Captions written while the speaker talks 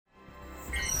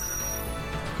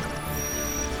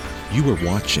You are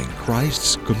watching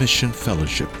Christ's Commission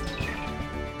Fellowship,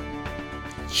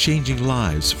 changing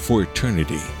lives for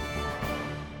eternity.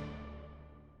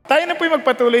 Tayo na po yung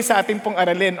magpatuloy sa ating pong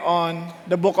aralin on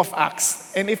the Book of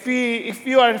Acts. And if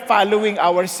you are following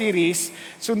our series,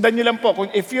 sundan nyo lang po.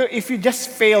 If you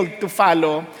just failed to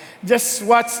follow, just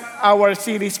watch our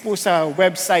series po sa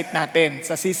website natin,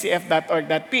 sa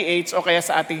ccf.org.ph o kaya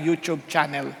sa ating YouTube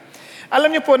channel.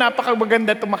 Alam niyo po,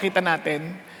 napakaganda itong makita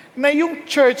natin na yung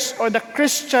church or the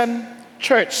Christian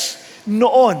church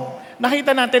noon,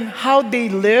 nakita natin how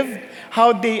they lived,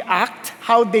 how they act,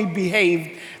 how they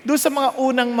behaved doon sa mga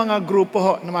unang mga grupo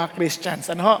ho, ng mga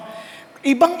Christians. Ano ho?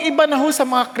 Ibang-iba na ho sa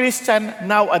mga Christian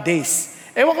nowadays.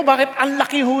 Ewan ko bakit ang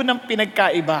laki ho ng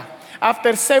pinagkaiba.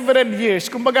 After several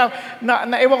years, kumbaga,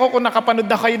 ewan ko kung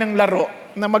nakapanood na kayo ng laro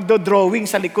na magdo-drawing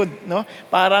sa likod. No?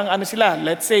 Parang ano sila,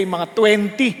 let's say mga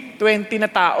 20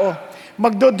 na tao.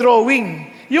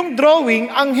 Magdo-drawing. Yung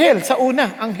drawing, anghel sa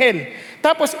una, anghel.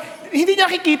 Tapos, hindi niya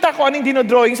kikita kung anong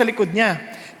dinodrawing sa likod niya.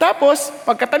 Tapos,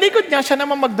 pagkatalikod niya, siya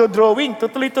naman magdo-drawing.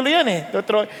 Tutuloy-tuloy yan eh.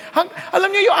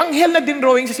 Alam niyo yung anghel na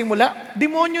din-drawing sa simula,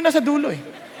 demonyo na sa dulo eh.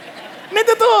 Hindi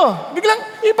totoo. Biglang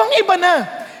ibang-iba na.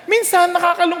 Minsan,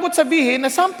 nakakalungkot sabihin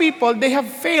na some people, they have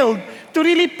failed to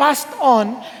really pass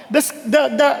on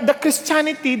the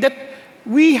Christianity that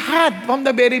we had from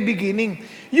the very beginning.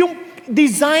 Yung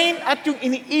design at yung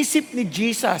iniisip ni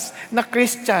Jesus na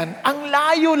Christian, ang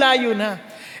layo-layo na.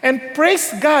 And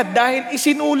praise God dahil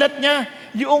isinulat niya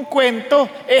yung kwento.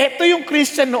 Ito yung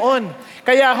Christian noon.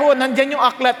 Kaya ho, nandyan yung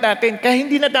aklat natin. Kaya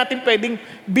hindi na natin pwedeng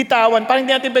bitawan. Parang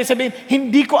hindi natin pwedeng sabihin,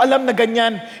 hindi ko alam na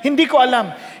ganyan. Hindi ko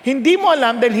alam. Hindi mo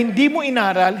alam dahil hindi mo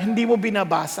inaral, hindi mo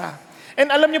binabasa.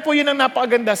 And alam niyo po yun ang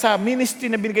napakaganda sa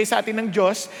ministry na binigay sa atin ng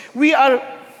Diyos. We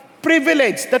are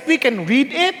privileged that we can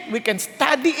read it, we can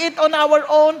study it on our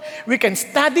own, we can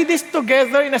study this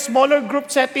together in a smaller group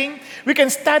setting, we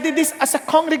can study this as a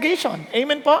congregation.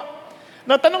 Amen po?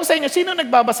 Now, tanong sa inyo, sino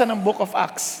nagbabasa ng Book of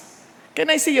Acts?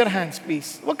 Can I see your hands,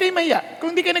 please? Huwag kayo mahiya.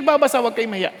 Kung hindi kayo nagbabasa, huwag kayo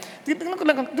mahiya. Tignan ko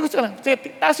lang.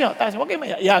 Sige, taas nyo. Huwag kayo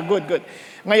mahiya. Yeah, good.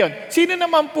 Ngayon, sino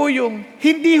naman po yung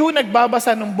hindi ho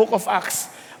nagbabasa ng Book of Acts?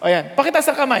 O yan, pakita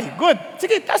sa kamay. Good.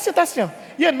 Sige, taas nyo.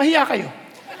 Yan, mahiya kayo.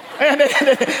 Ayan,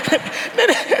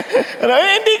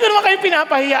 hindi ko naman kayo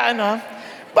pinapahiya, ano?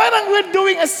 Parang we're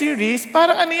doing a series,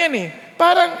 parang ano yan eh.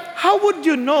 Parang, how would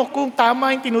you know kung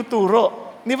tama yung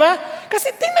tinuturo? Di ba?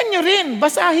 Kasi tingnan nyo rin,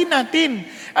 basahin natin.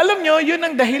 Alam nyo, yun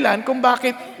ang dahilan kung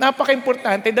bakit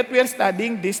napaka-importante that we are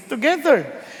studying this together.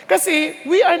 Kasi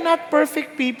we are not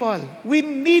perfect people. We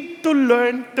need to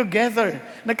learn together.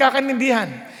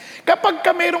 Nagkakanindihan. Kapag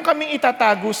mayroon kaming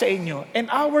itatago sa inyo and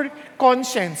our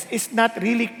conscience is not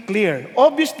really clear,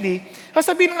 obviously,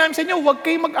 sasabihin namin sa inyo, huwag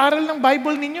kayo mag-aral ng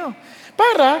Bible ninyo.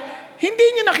 Para hindi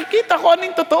nyo nakikita kung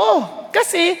anong totoo.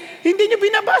 Kasi hindi nyo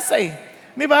binabasa eh.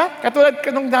 Di ba? Katulad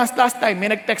nung last time, may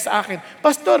nag-text sa akin,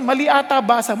 Pastor, mali ata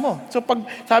basa mo. So pag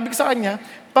sabi ko sa kanya,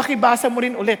 pakibasa mo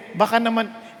rin ulit. Baka naman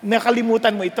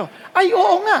nakalimutan mo ito. Ay,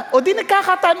 oo nga. O di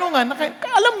nagkakatanungan.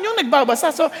 Alam nyo,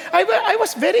 nagbabasa. So I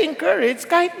was very encouraged.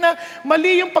 Kahit na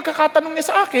mali yung pagkakatanong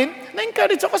niya sa akin,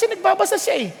 na-encourage ako kasi nagbabasa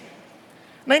siya eh.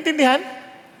 Naintindihan?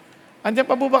 Andiyan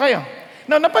pa po ba kayo?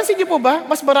 Now, napansin niyo po ba,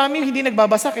 mas marami yung hindi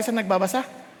nagbabasa kaysa nagbabasa?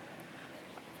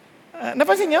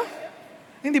 Napansin niyo?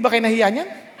 Hindi ba kayo nahiya niyan?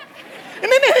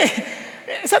 Hindi.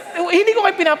 Hindi ko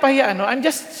kayo pinapahiya. No? I'm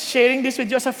just sharing this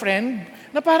with you as a friend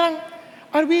na parang,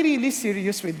 are we really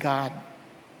serious with God?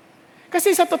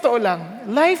 Kasi sa totoo lang,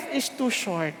 life is too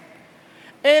short.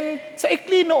 And sa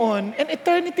ikli noon, and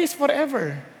eternity is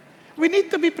forever. We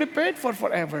need to be prepared for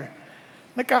forever.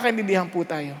 Nagkakaintindihan po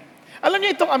tayo. Alam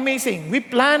niyo itong amazing. We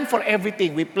plan for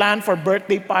everything. We plan for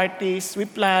birthday parties. We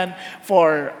plan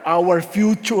for our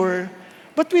future.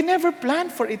 But we never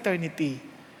plan for eternity.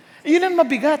 Yun ang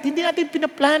mabigat. Hindi natin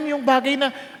pinaplan yung bagay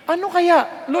na, ano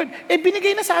kaya? Lord,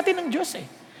 binigay na sa atin ng Diyos eh.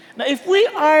 Na if we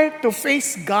are to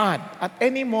face God at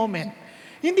any moment,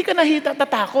 hindi ka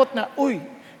tatakot na,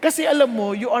 kasi alam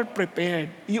mo, you are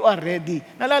prepared. You are ready.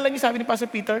 Naalala niyo sabi ni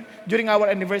Pastor Peter during our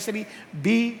anniversary,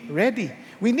 be ready.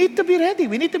 We need to be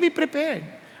ready. We need to be prepared.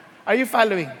 Are you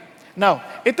following? Now,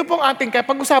 ito pong ating, kaya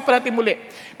pag-usapan natin muli.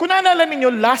 Kung naalala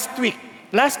ninyo, last week,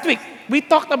 we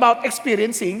talked about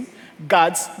experiencing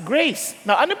God's grace.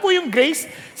 Now, ano po yung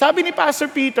grace? Sabi ni Pastor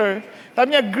Peter,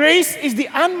 sabi niya, grace is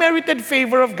the unmerited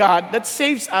favor of God that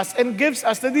saves us and gives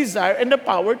us the desire and the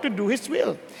power to do His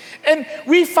will. And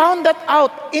we found that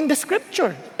out in the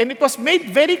scripture. And it was made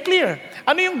very clear.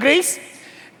 Ano yung grace?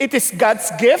 It is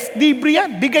God's gift. Libre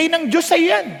yan. Bigay ng Diyos sa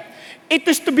yan. It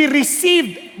is to be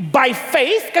received by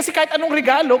faith. Kasi kahit anong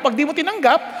regalo, pag di mo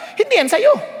tinanggap, hindi yan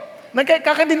sa'yo.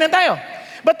 Nagkakaintindihan tayo.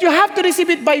 But you have to receive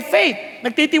it by faith.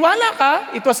 Nagtitiwala ka,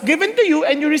 it was given to you,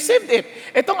 and you received it.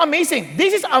 Itong amazing.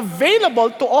 This is available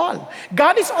to all.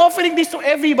 God is offering this to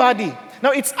everybody.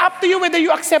 Now, it's up to you whether you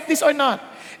accept this or not.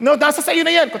 No, nasa sa iyo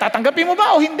na yan, kung tatanggapin mo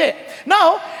ba o hindi.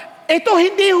 Now,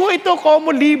 hindi ito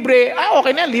como libre.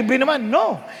 Okay na, libre naman.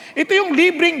 No. Ito yung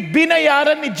libreng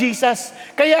binayaran ni Jesus.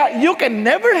 Kaya you can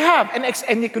never have and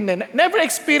you can never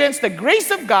experience the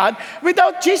grace of God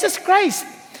without Jesus Christ.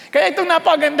 Kaya itong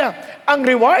napakaganda. Ang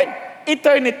reward,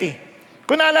 eternity.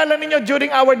 Kung naalala ninyo during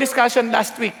our discussion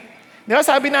last week, di ba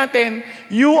sabi natin,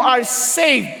 you are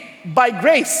saved by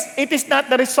grace. It is not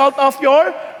the result of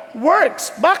your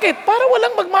works. Bakit? Para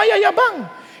walang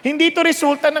magmayayabang. Hindi ito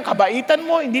resulta ng kabaitan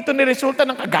mo, hindi ito resulta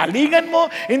ng kagalingan mo,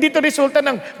 hindi ito resulta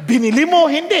ng binili mo,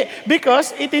 hindi.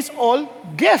 Because it is all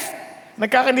gift.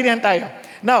 Nagkakaintindihan tayo.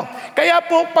 Now, kaya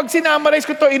po pag sinamarize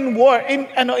ko to in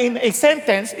a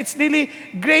sentence, it's really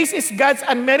grace is God's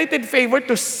unmerited favor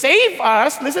to save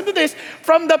us, listen to this,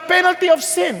 from the penalty of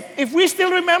sin. If we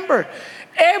still remember,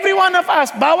 every one of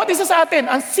us, bawat isa sa atin,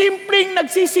 ang simpleng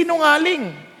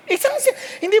nagsisinungaling.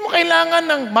 Hindi mo kailangan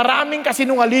ng maraming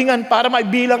kasinungalingan para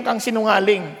maibilang kang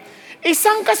sinungaling.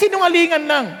 Isang kasinungalingan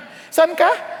lang. Saan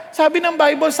ka? Sabi ng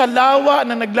Bible, sa lawa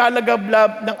na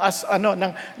naglalagablab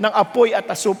ng apoy at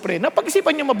asupre.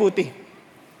 Napag-isipan niyo mabuti.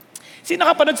 Sino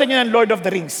nakapanood sa inyo ng Lord of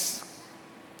the Rings?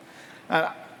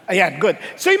 Ayan, good.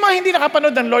 So yung mga hindi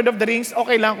nakapanood ng Lord of the Rings,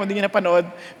 okay lang kung hindi nyo napanood.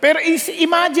 Pero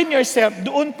imagine yourself,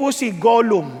 doon po si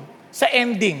Gollum sa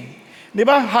ending. Di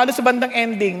ba? Halos sa bandang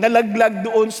ending, nalaglag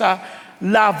doon sa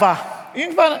lava.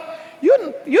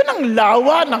 Yun ang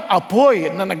lawa ng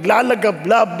apoy na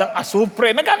naglalagablab ng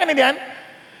asupre. Nagkakaintindihan?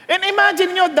 And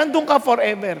imagine nyo, nandun ka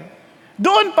forever.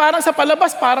 Doon, parang sa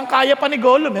palabas, parang kaya pa ni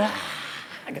Gollum.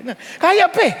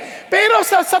 Kaya pa eh. Pero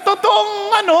sa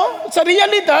totoong, sa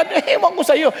realidad, ewan ko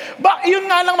sa'yo. Yun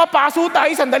nga lang mapaso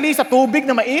tayo sandali sa tubig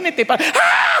na mainit eh. Parang,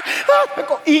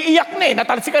 iiyak na eh.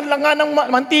 Natalsikan lang nga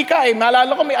ng mantika eh.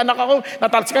 Maalala ko, may anak ako,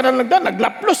 natalsikan lang doon,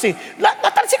 naglaplos eh.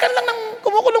 Natalsikan lang ng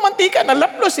kumukulong mantika,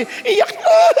 naglaplos eh. Iyak,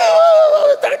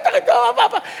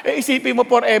 isipin mo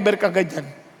forever ka ganyan.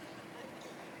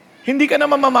 Hindi ka na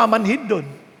mamamanhid doon.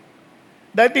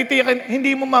 Dahil titiyakin,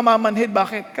 hindi mo mamamanhid.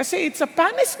 Bakit? Kasi it's a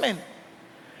punishment.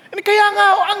 And kaya nga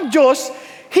ang Diyos,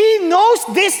 He knows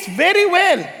this very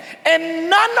well.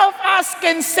 And none of us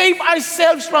can save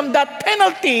ourselves from that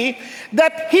penalty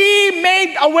that He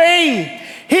made away.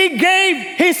 He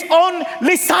gave His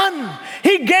only Son.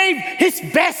 He gave His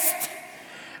best.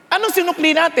 Anong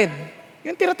sinukli natin?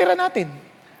 Yung tira-tira natin.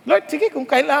 Lord, sige, kung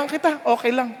kailangan kita,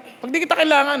 okay lang. Pag di kita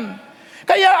kailangan,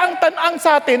 kaya ang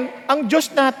sa atin, ang Diyos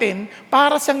natin,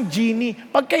 para siyang genie.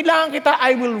 Pag kailangan kita,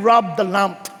 I will rub the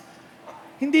lamp.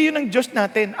 Hindi yun ang Diyos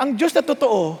natin. Ang Diyos na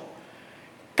totoo,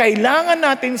 kailangan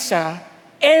natin siya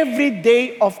every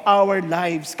day of our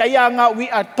lives. Kaya nga, we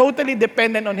are totally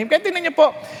dependent on Him. Kaya tingnan niyo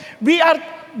po,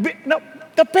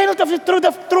 the penalty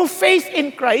of through faith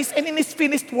in Christ and in His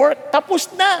finished work, tapos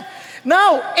na.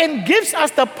 Now, and gives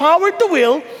us the power to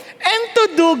will and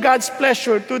to do God's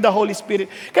pleasure to the Holy Spirit.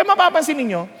 Kaya mapapansin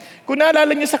ninyo, kung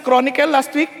naalala niyo sa Chronicle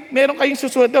last week, meron kayong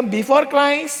susunod doon, before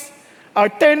Christ, our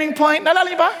turning point. Naalala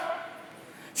niyo ba?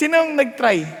 Sinong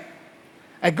nag-try?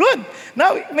 Good.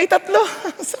 Now, may tatlo.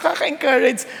 So,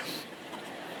 kaka-encourage.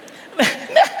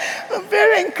 I'm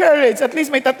very encouraged. At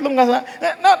least may tatlong nga.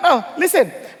 No.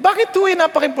 Listen. Bakit ito ay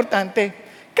napaka-importante?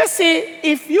 Kasi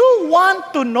if you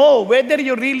want to know whether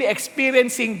you're really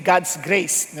experiencing God's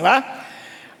grace, di ba?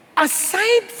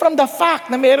 Aside from the fact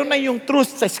na meron na yung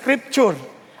truth sa Scripture,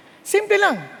 simple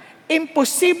lang,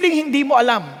 imposibleng hindi mo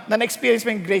alam na na-experience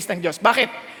mo yung grace ng Diyos. Bakit?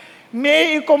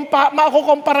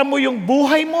 Makukumpara mo yung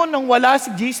buhay mo nang wala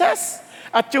si Jesus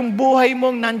at yung buhay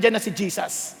mong nandyan na si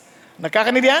Jesus.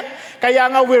 Nagkakaintindihan? Kaya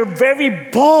nga we're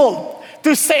very bold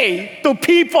to say to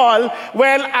people,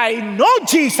 well, I know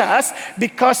Jesus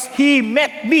because He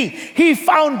met me. He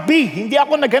found me. Hindi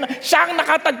ako naghanap. Siya ang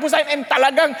nakatagpo sa akin and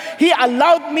talagang He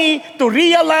allowed me to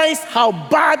realize how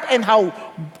bad and how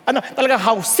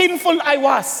sinful I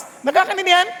was.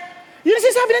 Nakakaintindihan? Yun ang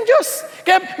sinasabi ng Diyos.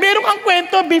 Kaya meron kang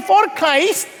kwento before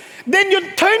Christ, then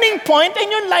yung turning point in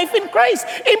your life in Christ.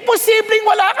 Imposibleng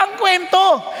wala kang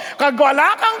kwento. Kag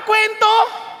wala kang kwento,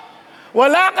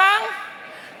 wala kang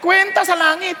kwenta sa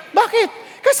langit. Bakit?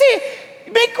 Kasi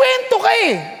may kwento ka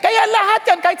eh. Kaya lahat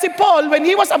yan, kahit si Paul, when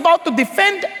he was about to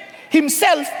defend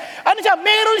himself,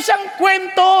 meron siyang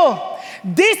kwento.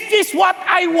 This is what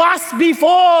I was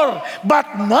before, but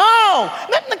now.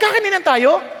 Nagkakaninan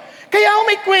tayo? Kaya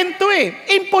may kwento eh.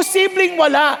 Imposibleng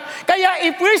wala. Kaya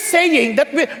if we're saying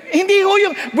that, hindi ho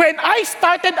yung, when I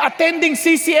started attending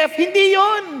CCF, hindi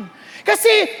yon.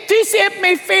 Kasi TCF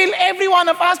may fail every one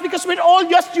of us because we're all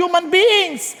just human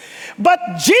beings. But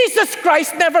Jesus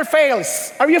Christ never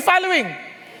fails. Are you following?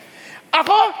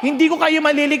 Ako, hindi ko kayo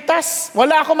maliligtas.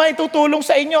 Wala ako maitutulong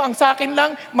sa inyo. Ang sa akin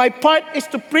lang, my part is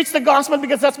to preach the gospel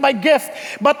because that's my gift.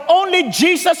 But only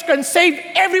Jesus can save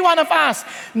every one of us.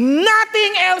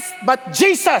 Nothing else but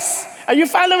Jesus. Are you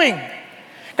following?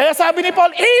 Kaya sabi ni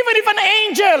Paul, even if an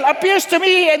angel appears to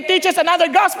me and teaches another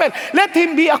gospel, let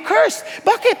him be accursed.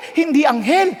 Bakit? Hindi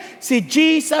anghel, si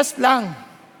Jesus lang.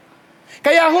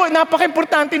 Kaya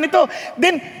napaka-importante nito.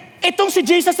 Then, itong si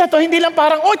Jesus na to, hindi lang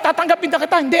parang, tatanggapin na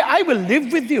kita. Hindi, I will live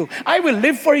with you. I will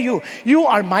live for you. You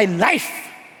are my life.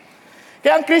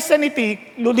 Kaya ang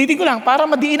Christianity, lulitin ko lang, para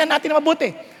madiinan natin na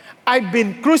mabuti. I've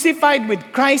been crucified with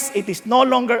Christ. It is no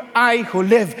longer I who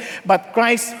live, but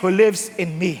Christ who lives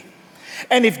in me.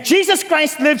 And if Jesus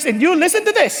Christ lives in you, listen to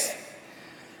this.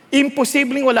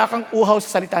 Imposibleng wala kang uhaw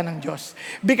sa salita ng Diyos.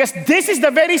 Because this is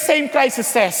the very same Christ who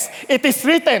says, it is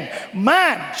written,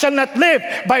 man shall not live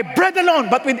by bread alone,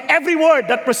 but with every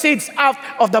word that proceeds out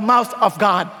of the mouth of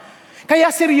God. Kaya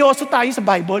seryoso tayo sa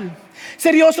Bible.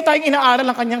 Seryoso tayong inaaral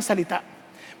ang kanyang salita.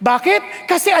 Bakit?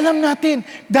 Kasi alam natin,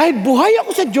 dahil buhay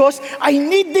ako sa Diyos, I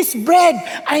need this bread.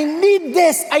 I need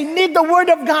this. I need the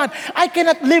Word of God. I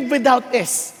cannot live without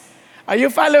this. Are you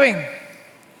following?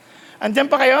 Andiyan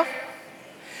pa kayo?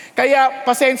 Kaya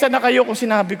pasensya na kayo kung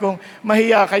sinabi kong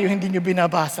mahiya kayo, hindi nyo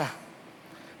binabasa.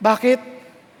 Bakit?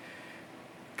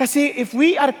 Kasi if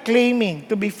we are claiming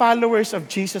to be followers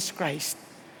of Jesus Christ,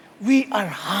 we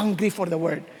are hungry for the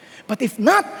Word. But if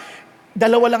not,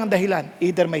 dalawa lang ang dahilan.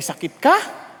 Either may sakit ka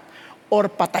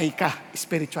or patay ka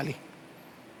spiritually.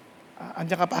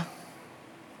 Andiyan ka pa?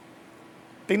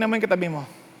 Tingnan mo yung katabi mo.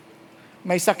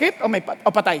 May sakit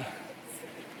o patay?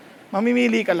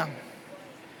 Mamimili ka lang.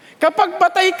 Kapag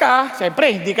patay ka,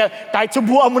 siyempre, hindi ka, kahit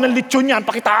subuan mo ng lechon yan,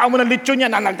 pakitaan mo ng lechon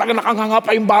yan, nakanganga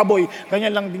pa yung baboy,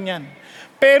 ganyan lang din yan.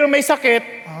 Pero may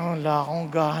sakit, wala akong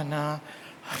gana,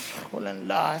 walang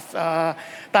lasa.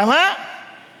 Tama?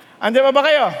 Andiyan ba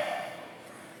kayo?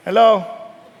 Hello?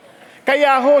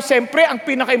 Kaya siyempre, ang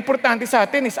pinaka-importante sa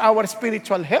atin is our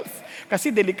spiritual health. Kasi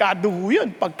delikado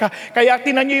yun. Kaya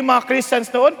tinan nyo yung mga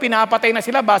Christians noon, pinapatay na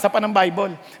sila, basa pa ng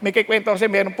Bible. May kikwento kasi,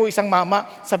 meron po isang mama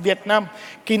sa Vietnam.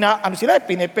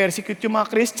 Pine-persecute yung mga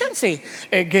Christians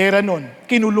gera nun.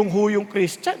 Kinulong yung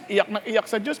Christian. Iyak na iyak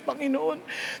sa Diyos, Panginoon,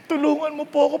 tulungan mo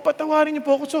po ako, patawarin niyo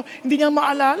po ako. So, hindi niya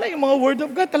maalala yung mga word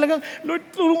of God. Talagang, Lord,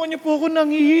 tulungan niyo po ako,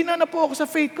 nanghihina na po ako sa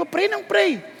faith ko. Pray ng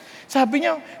pray. Sabi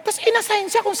niya, tapos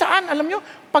inassign siya kung saan, alam niyo,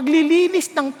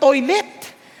 paglilinis ng toilet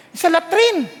sa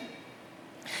latrine.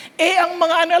 Ang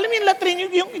mga alam mo yung latrine,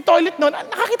 yung toilet noon,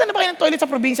 nakakita na ba kayo ng toilet sa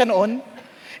probinsya noon?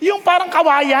 Yung parang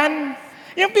kawayan.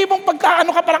 Yung pibong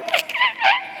pagkaano ka parang,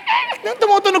 yung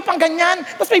tumutunog pang ganyan,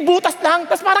 tapos may butas lang,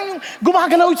 tapos parang yung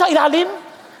gumagalaw sa ilalim.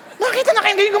 Nakakita na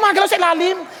kayo yung gumagalaw sa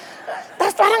ilalim.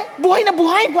 Tapos parang buhay na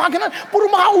buhay, gumagalaw. Puro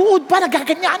mga uod pa,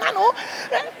 nagaganyanan, no?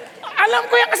 Alam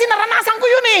ko yan kasi naranasan ko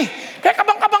yun Kaya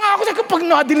kabang-kabang ako sa pag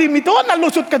nadilim ito,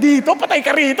 nalusot ka dito, patay ka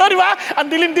rito, di ba? Ang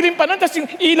dilim-dilim pa nun, tapos yung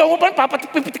ilaw mo pa,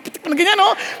 papatik-pitik-pitik pa na ganyan,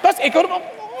 no? Tapos ikaw,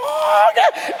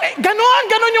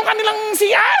 ganon yung kanilang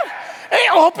CR.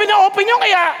 Open na open yun,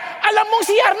 kaya alam mong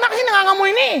CR na kasi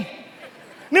nangangamoy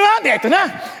Di ba? Ito na.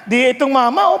 Itong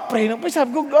mama, pray na po, sabi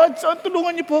ko, God,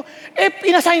 tulungan niyo po.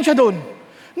 Inassign siya doon.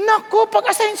 Naku,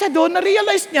 pag-assign siya doon,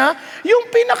 na-realize niya, yung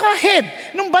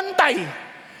pinaka-head ng bantay,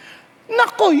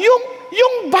 nako,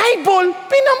 yung Bible,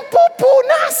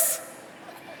 pinampupunas.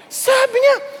 Sabi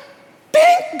niya,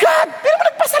 thank God. Pero mo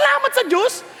nagpasalamat sa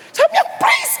Diyos. Sabi niya,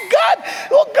 praise God.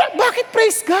 God. Bakit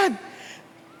praise God?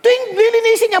 Tuwing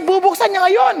lilinisin niya, bubuksan niya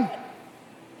ngayon.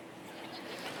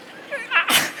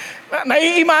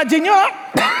 Nai-imagine niyo,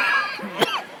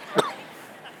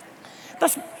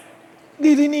 Tapos,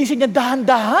 lilinisin niya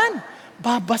dahan-dahan.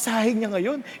 Babasahin niya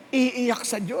ngayon. Iiyak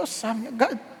sa Diyos. Sabi niya,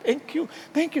 God, thank you.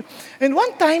 Thank you. And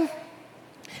one time,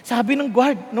 sabi ng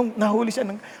guard, nung nahuli siya,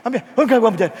 sabi niya,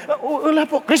 gagawa mo dyan? Wala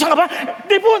po. Christian ka ba?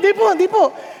 Di po.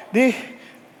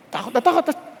 Takot na takot.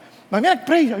 Mami,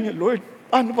 nag-pray. Sabi niya, Lord,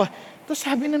 ano pa? Tapos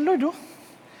sabi ng Lord,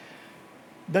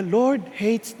 the Lord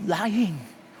hates lying.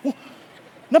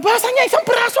 Nabasa niya, isang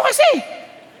piraso kasi.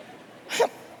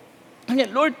 Sabi niya,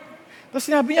 Lord, tapos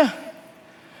sinabi niya,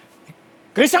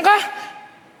 Christian ka?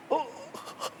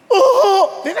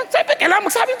 Oo. Sabi, kailangan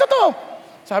magsabi yung totoo.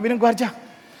 Sabi ng gwardya,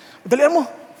 dalian mo,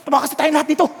 tumakas na tayo lahat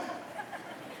dito.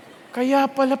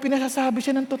 Kaya pala pinasasabi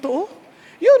siya ng totoo.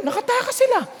 Yun, nakatakas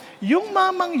sila. Yung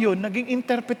mamang yun, naging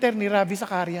interpreter ni Ravi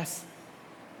Zacarias.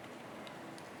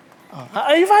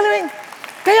 Are you following?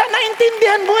 Kaya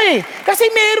naintindihan mo Kasi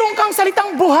meron kang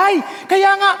salitang buhay.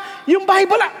 Kaya nga, yung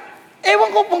Bible, Ewan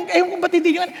ko ba't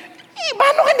hindi yun.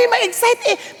 Paano ka hindi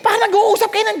ma-excite? Parang nag-uusap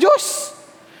kayo ng Diyos.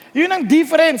 Yun ang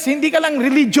difference. Hindi ka lang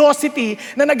religiosity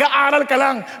na nag-aaral ka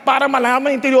lang para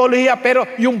malaman yung teolohiya, pero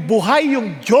yung buhay,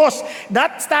 yung Diyos.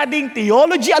 Not studying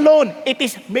theology alone. It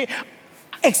is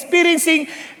experiencing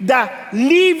the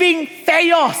living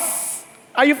theos.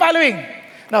 Are you following?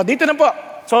 Now, dito na po.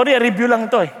 Sorry, review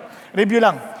lang ito Review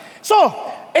lang. So,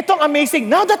 itong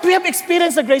amazing. Now that we have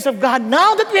experienced the grace of God,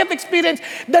 now that we have experienced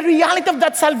the reality of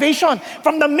that salvation,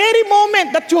 from the very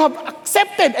moment that you have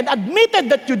accepted and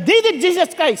admitted that you needed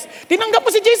Jesus Christ, tinanggap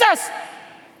mo si Jesus.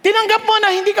 Tinanggap mo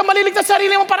na hindi ka maliligtas sa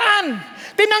sarili mong paraan.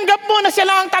 Tinanggap mo na siya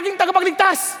lang ang taging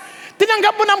tagapagligtas.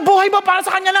 Tinanggap mo na ang buhay mo para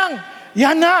sa Kanya lang.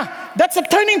 Yan na. That's a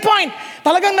turning point.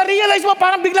 Talagang na-realize mo,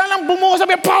 parang bigla lang bumuho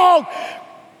sabi, Pog!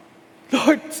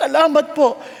 Lord, salamat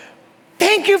po.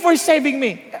 Thank you for saving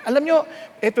me. Alam nyo,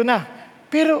 eto na.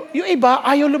 Pero yung iba,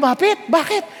 ayaw lumapit.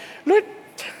 Bakit? Lord,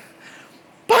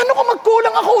 paano kung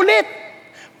magkulang ako ulit?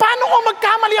 Paano kung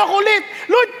magkamali ako ulit?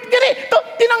 Lord,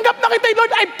 tinanggap na kita.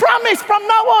 Lord, I promise from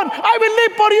now on, I will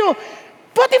live for you.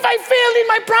 What if I fail in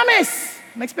my promise?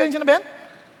 Na-experience na ba yan?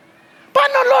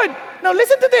 Paano, Lord? Now,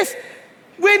 listen to this.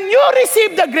 When you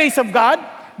receive the grace of God,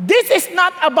 this is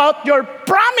not about your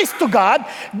promise to God.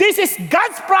 This is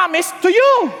God's promise to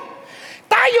you.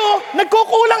 Tayo,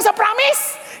 nagkukulang sa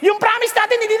promise. Yung promise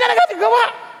natin, hindi na nagagawa.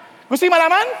 Gusto niyo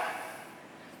malaman?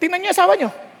 Tingnan niyo asawa niyo.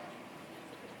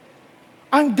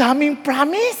 Ang daming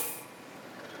promise.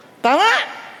 Tama?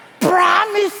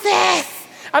 Promises.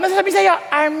 Ano sasabihin sa'yo?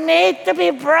 Are made to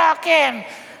be broken.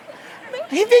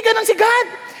 Hindi ganun si God.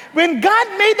 When God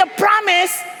made a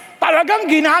promise,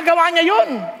 talagang ginagawa niya yun.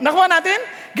 Nakuha natin?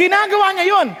 Ginagawa niya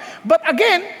yun. But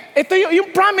again, ito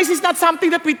yung promise is not something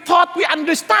that we thought we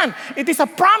understand. It is a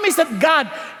promise that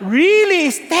God really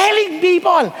is telling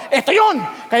people. Ito yun.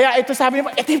 Kaya ito sabi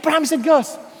niya, ito yung promise ng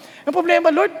Diyos. Ang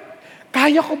problema, Lord,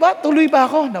 kaya ko ba? Tuloy ba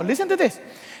ako? Now, listen to this.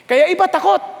 Kaya iba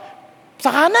takot.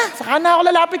 Saka na ako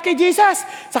lalapit kay Jesus.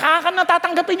 Saka ka na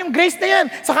tatanggapin yung grace na yan.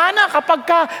 Saka na kapag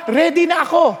ka ready na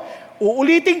ako.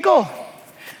 Uulitin ko.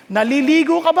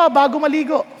 Naliligo ka ba bago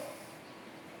maligo?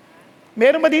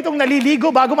 Meron ba ditong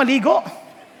naliligo bago maligo?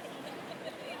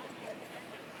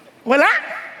 Wala.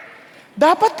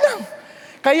 Dapat lang.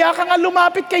 Kaya ka nga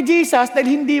lumapit kay Jesus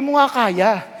dahil hindi mo nga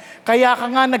kaya. Kaya ka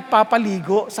nga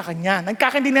nagpapaligo sa Kanya.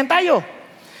 Nagkakaintindihan tayo.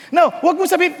 No, huwag mo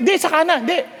sabihin, saka na.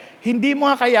 Hindi mo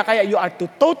nga kaya. Kaya you are to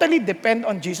totally depend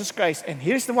on Jesus Christ. And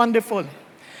here's the wonderful.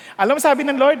 Alam mo sabi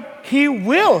ng Lord, He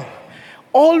will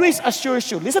always assure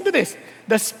you. Listen to this.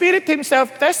 The Spirit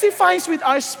Himself testifies with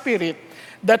our spirit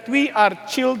that we are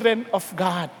children of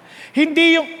God.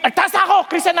 Hindi yung, taas na ako,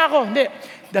 Christian na ako. Hindi.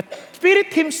 The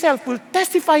Spirit Himself will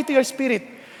testify to your spirit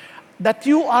that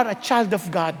you are a child of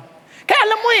God. Kaya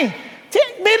alam mo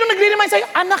meron nagre-remind sa'yo,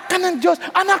 anak ka ng Diyos.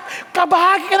 Anak,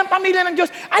 kabahagi ka ng pamilya ng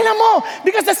Diyos. Alam mo,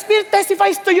 because the Spirit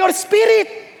testifies to your spirit.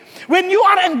 When you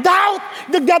are in doubt,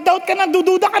 nagda-doubt ka na,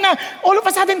 dududa ka na, all of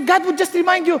a sudden, God would just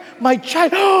remind you, my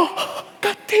child,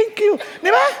 God, thank you. Di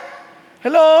ba?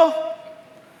 Hello?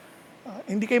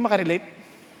 Hindi kayo makarelate?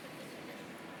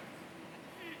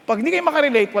 Pag hindi kayo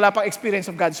makarelate, wala pang experience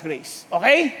of God's grace.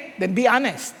 Okay? Then be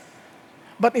honest.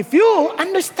 But if you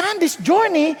understand this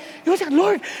journey, you will say,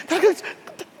 Lord,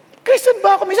 Christian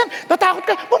ba ako? Minsan, tatakot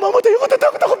ka, mamamatay ako,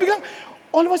 tatakot ako. Biglang,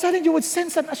 all of a sudden, you would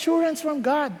sense an assurance from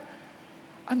God.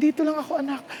 Andito lang ako,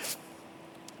 anak.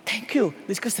 Thank you.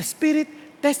 Because the Spirit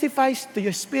testifies to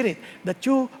your spirit that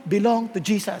you belong to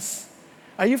Jesus.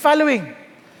 Are you following?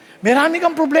 Marami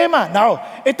kang problema.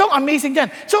 Now, itong amazing dyan.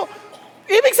 So,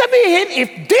 ibig sabihin, if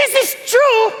this is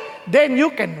true, then you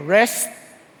can rest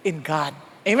in God.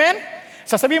 Amen?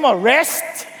 Sasabihin mo,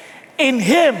 rest in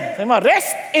Him. Sabi mo,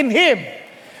 rest in Him.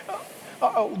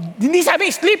 Hindi sabi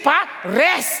sleep ha,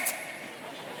 rest.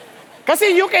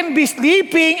 Kasi you can be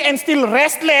sleeping and still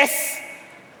restless.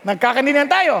 Nagkakanindihan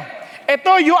tayo.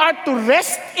 Ito, you are to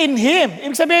rest in Him.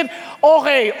 Ibig sabihin,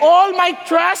 okay, all my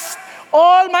trust,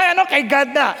 all my kay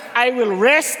God na. I will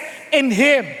rest in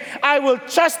Him. I will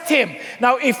trust Him.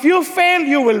 Now, if you fail,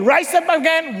 you will rise up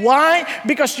again. Why?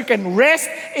 Because you can rest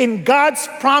in God's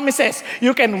promises.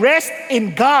 You can rest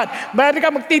in God. Bayan ka,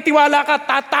 magtitiwala ka,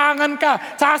 tatangan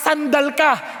ka, sasandal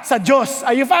ka sa Diyos.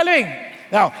 Are you following?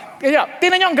 Now,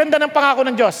 tingnan nyo ang ganda ng pangako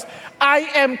ng Diyos. I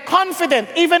am confident,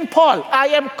 even Paul,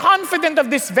 I am confident of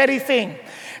this very thing,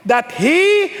 that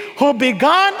He who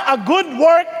began a good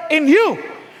work in you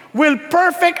will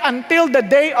perfect until the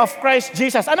day of Christ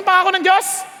Jesus. Anong pangako ng Diyos?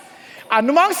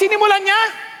 Ano mang sinimulan niya,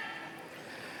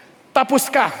 tapos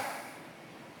ka.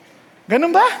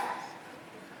 Ganun ba?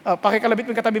 Pakikalabit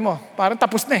mo yung katabi mo. Parang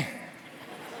tapos na eh.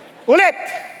 Ulit.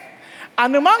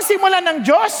 Ano mang simulan ng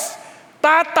Diyos,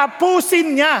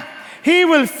 Tatapusin niya. He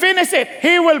will finish it.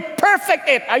 He will perfect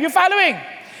it. Are you following?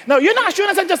 Now, yun ang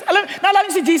assurance ng Diyos. Naalala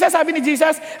niyo si Jesus, sabi ni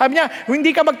Jesus, sabi niya, hindi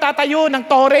ka magtatayo ng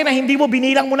tore na hindi mo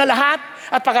binilang mo na lahat.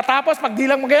 At pagkatapos,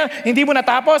 pagdilang mo ganyan, hindi mo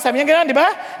natapos. Sabi niya ganyan, di ba?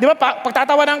 Di ba,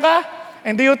 pagtatawanan ka?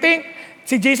 And do you think,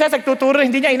 si Jesus nagtuturo,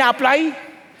 hindi niya ina-apply?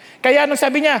 Kaya nung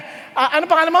sabi niya, ano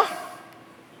pangalan mo?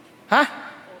 Ha?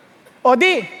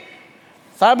 Odi.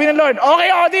 Sabi ng Lord, okay,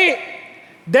 Odi.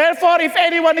 Therefore, if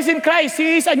anyone is in Christ,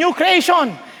 he is a new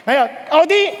creation. Ngayon,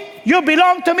 Odi, you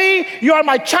belong to me, you are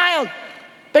my child.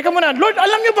 Teka muna, Lord,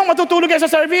 alam niyo bang matutulog yan sa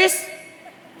service?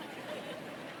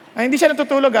 Ay, hindi siya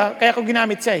natutulog kaya ko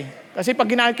ginamit siya Kasi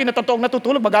pag ginamit ko na totoong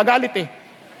natutulog, magagalit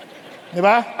Di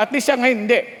ba? At least siya ngayon,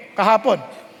 hindi. Kahapon.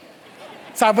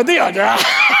 Sabado yun.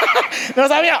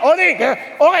 Sabi niya,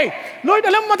 okay, Lord,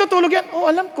 alam mo matutulog yan? Oo,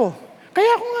 alam ko. Kaya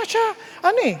ako nga siya,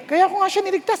 kaya ako nga siya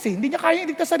niligtas Hindi niya kaya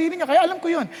iligtas sarili niya, kaya alam ko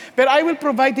yun. Pero I will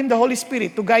provide him the Holy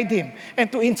Spirit to guide him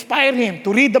and to inspire him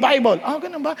to read the Bible.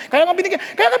 Ganun ba? Kaya nga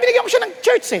binigyan ko siya ng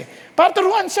church para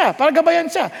turuan siya, para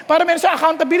gabayan siya, para meron siya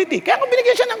accountability. Kaya nga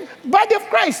binigyan siya ng body of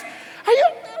Christ.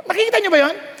 Nakikita niyo ba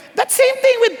yun? That same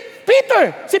thing with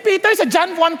Peter. Si Peter sa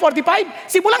John 1:45,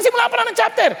 simula pa lang ng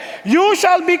chapter. You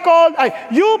shall be called,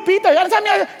 you Peter, ano sabi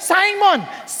niya? Simon,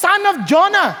 son of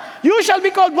Jonah. You shall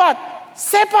be called what?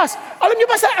 Cephas. Alam niyo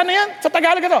ba sa Sa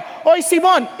Tagalog ito, Oy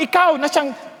Simon, ikaw na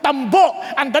siyang tambo.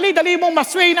 Ang dali-dali mong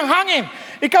masway ng hangin.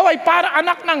 Ikaw ay para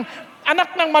anak ng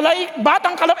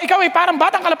ikaw ay parang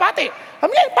batang kalapati.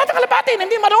 Sabi niya, batang kalapati,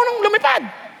 hindi marunong lumipad.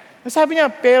 Sabi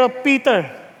niya, pero Peter,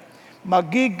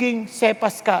 magiging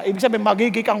Cephas ka. Ibig sabihin,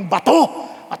 magiging kang bato.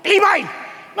 Matibay.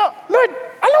 No, Lord,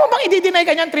 alam mo bang i-deny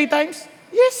ka niyan 3 times?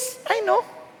 Yes, I know.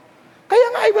 Kaya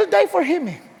nga, I will die for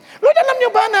him Lord, alam niyo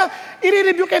ba na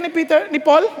i-review kayo ni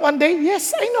Paul one day?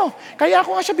 Yes, I know. Kaya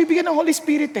ako nga siya bibigyan ng Holy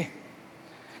Spirit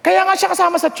Kaya nga siya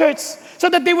kasama sa church so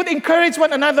that they would encourage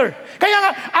one another. Kaya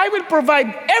nga, I will provide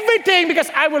everything because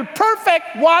I will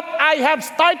perfect what I have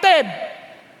started.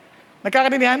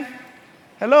 Nagkakaintindihan?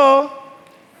 Hello?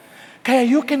 Kaya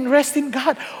you can rest in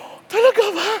God. Talaga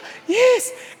ba? Yes.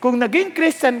 Kung naging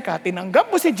Christian ka, tinanggap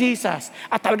mo si Jesus,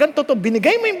 at talagang totoo,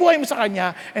 binigay mo yung buhay mo sa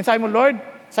Kanya, and sabi mo, Lord,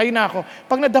 sa'yo na ako.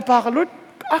 Pag nadapa ka, Lord,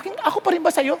 ako pa rin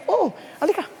ba sa'yo? Oo.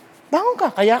 Halika, bangon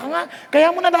ka. Kaya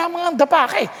mo na lamang ang dapa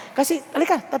ka Kasi,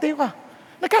 halika, tatayo ka.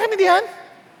 Nagkakaintindihan?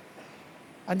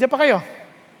 Andiyan pa kayo.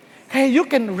 Kaya you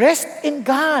can rest in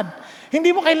God.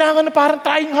 Hindi mo kailangan na parang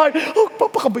trying hard.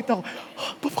 Papakabait ako.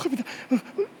 Papakabait ako.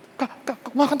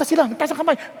 Kumakanta sila, nagtaas ang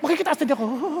kamay, makikitaas na ako.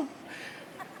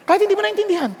 Kahit hindi mo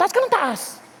naintindihan, taas ka ng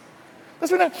taas.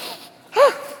 Tapos mo na,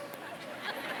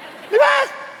 Di ba?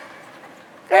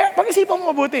 Kaya pag-isipan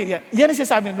mo mabuti, yan ang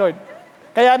sinasabi ng Lord.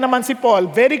 Kaya naman si Paul,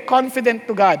 very confident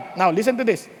to God. Now, listen to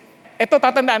this. Ito,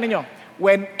 tatandaan ninyo.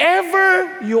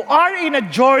 Whenever you are in a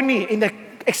journey, in the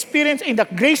experience, in the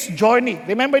grace journey,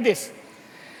 remember this.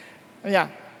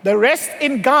 The rest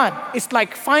in God is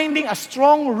like finding a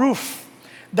strong roof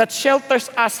that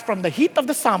shelters us from the heat of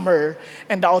the summer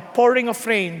and the outpouring of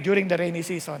rain during the rainy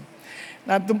season.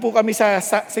 Nandun po kami sa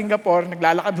Singapore,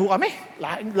 naglalakad ho kami.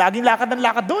 Laging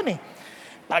lakad doon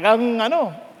Talagang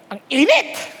ang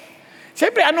init.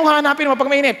 Siyempre, anong hanapin mo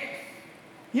pag mainit?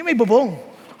 Yung may bubong.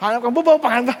 Hanap kang bubong,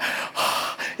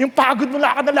 yung pagod mo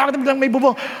lakad, biglang may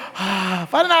bubong.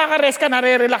 Para nakaka-rest ka,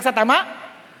 nare-relax sa tama?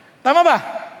 Tama ba?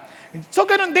 So,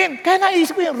 ganun din. Kaya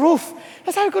naisip ko yung roof.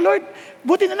 Sabi ko, Lord,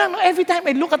 buti na lang, every time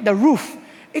I look at the roof,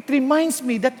 it reminds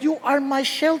me that you are my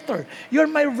shelter. You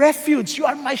are my refuge. You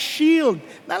are my shield.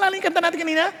 Naalala yung kanta natin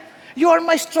kanina? You are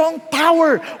my strong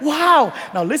tower. Wow!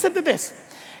 Now, listen to this.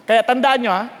 Kaya tandaan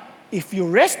nyo, if you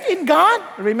rest in God,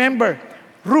 remember,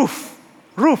 roof.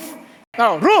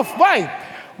 Now, roof, why?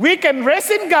 We can rest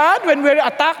in God when we're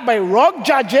attacked by rogue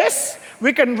judges.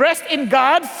 We can rest in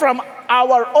God from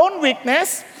our own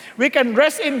weakness. We can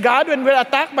rest in God when we're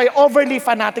attacked by overly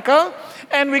fanatical.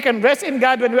 And we can rest in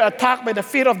God when we're attacked by the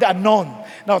fear of the unknown.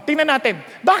 Now, tingnan natin.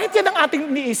 Bakit yan ang ating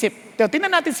iniisip?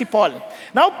 Tingnan natin si Paul.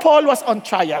 Now, Paul was on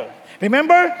trial.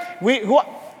 Remember,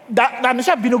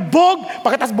 siya, binugbog,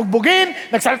 pagkatas bugbugin,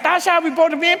 nagsalta siya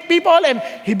before the people, and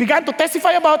he began to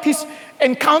testify about his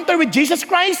encounter with Jesus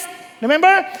Christ. Remember?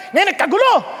 Ngayon,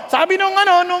 nagkagulo. Sabi nung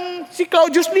si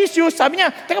Claudius Lysius, sabi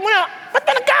niya, teka muna, ba't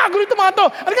na nagkakagulo ito mga to?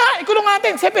 Ikulong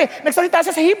natin. Siyempre, nagsalita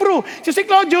siya sa Hebrew. Si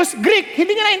Claudius, Greek,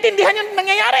 hindi niya naintindihan yung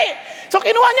nangyayari. So,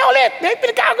 kinuha niya ulit. May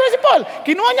pinagkakagulo si Paul.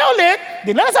 Kinuha niya ulit,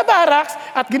 dinala sa barracks,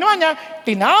 at ginawa niya,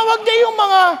 tinawag niya yung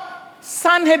mga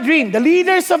Sanhedrin, the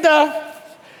leaders of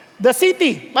the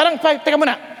city. Parang, teka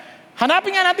muna,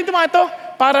 hanapin nga natin ito mga ito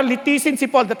para litisin si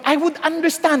Paul that I would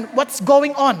understand what's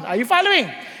going on. Are you following?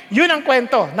 Yun ang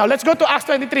kwento. Now, let's go to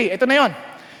Acts 23. Ito na yon.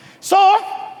 So,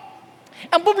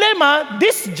 ang problema,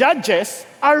 these judges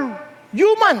are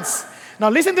humans.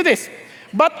 Now listen to this.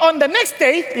 But on the next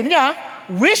day, tingnan niya,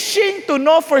 wishing to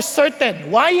know for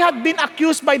certain why he had been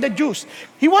accused by the Jews.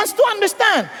 He wants to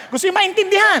understand. Gusto niya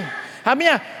maintindihan. Sabi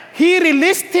niya, he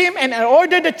released him and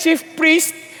ordered the chief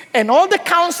priest and all the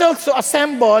council to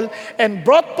assemble and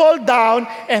brought Paul down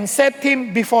and set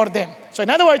him before them. So in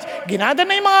other words, ginada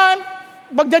na yung mga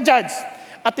magja-judge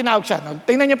at tinawag siya. Now,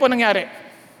 tingnan niyo po nangyari.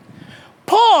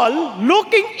 Paul,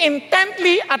 looking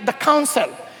intently at the council,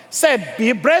 said,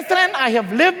 Brethren, I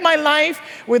have lived my life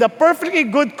with a perfectly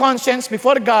good conscience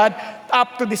before God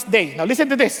up to this day. Now listen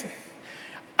to this.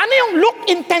 Ano yung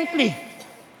look intently?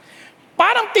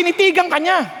 Parang tinitigan ka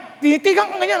niya.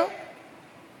 Tinitigan ka niya, no?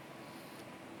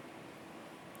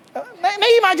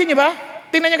 Na-imagine niyo ba?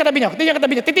 Tingnan niya katabi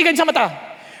niyo. Titigan sa mata.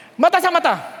 Mata sa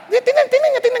mata. Tingnan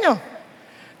niyo.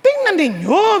 Tingnan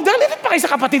ninyo. Dahil pa kayo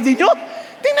sa kapatid niyo.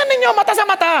 Tingnan ninyo, mata sa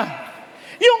mata.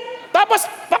 Tapos,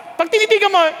 pag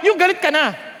tinitigan mo, yung galit ka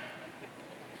na.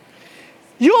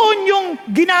 Yun yung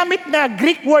ginamit na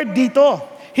Greek word dito.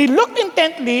 He looked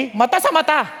intently, mata sa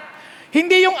mata.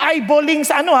 Hindi yung eyeballing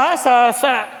sa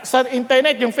sa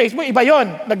internet, yung Facebook, iba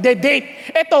yon,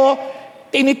 nagde-date. Ito,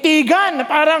 tinitigan na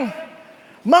parang,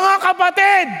 mga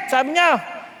kapatid, sabi niya,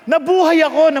 nabuhay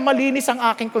ako na malinis ang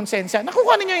aking konsensya.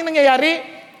 Nakuha ninyo yung nangyayari.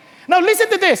 Now listen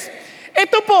to this.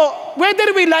 Ito po,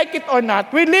 whether we like it or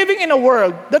not, we're living in a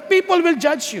world that people will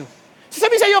judge you.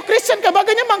 Sasabihin sa'yo, Christian ka ba?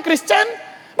 Ganyan bang Christian?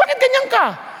 Bakit ganyan ka?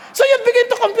 So you begin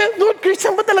to compare, Lord,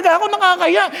 Christian ba talaga ako?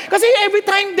 Nakakaya. Kasi every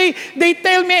time they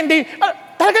tell me and they,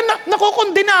 talagang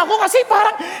nakukondena ako kasi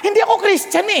parang hindi ako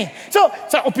Christian eh. So,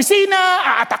 sa opisina,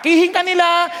 aatakihin ka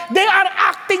nila. They are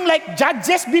acting like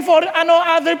judges before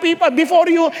other people, before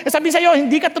you. Sabi sa'yo,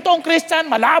 hindi ka totoong Christian,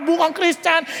 malabo kang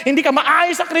Christian, hindi ka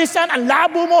maayos sa Christian, ang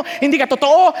labo mo, hindi ka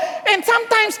totoo. And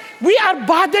sometimes, we are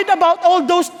bothered about all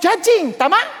those judging.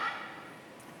 Tama?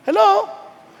 Hello?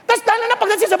 Tapos lalo na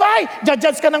pagdating sa bahay,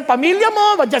 judge ka ng pamilya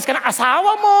mo, judge ka ng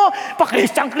asawa mo,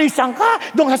 pa-Christian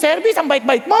ka, doon sa service, ang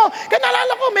bait-bait mo. Kaya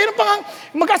naalala ko, mayroon pang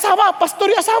mag-asawa,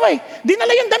 pastor yung asawa eh.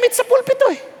 Dinala yung damit sa pulpito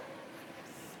eh.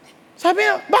 Sabi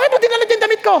niya, bakit mo dinala yung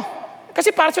damit ko?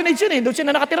 Kasi parsonage yun eh, doon siya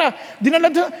na nakatira.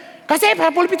 Dinala doon, kasi para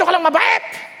pulpito ka lang mabait.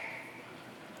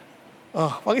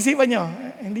 Oh, pag-isipan niyo,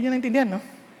 hindi niyo naintindihan, no?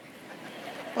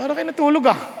 Para kayo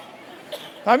natulog ah.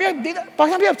 Sabi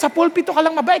niya, sa pulpito ka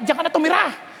lang mabait, diyan ka na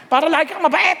tumira. Para lagi kang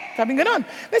mabait. Sabi gano'n.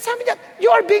 Then sabi niya, you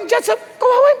are being judged.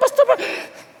 Kawawa yung pastor.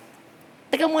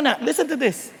 Teka muna, listen to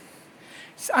this.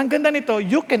 Ang ganda nito,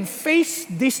 you can face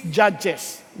these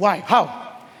judges. Why? How?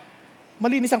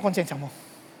 Malinis ang konsensya mo.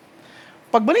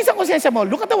 Pag malinis ang konsensya mo,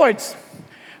 look at the words.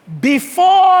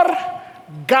 Before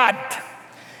God.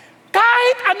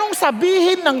 Kahit anong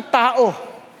sabihin ng tao,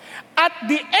 at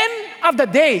the end of the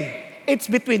day,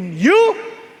 it's between you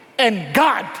and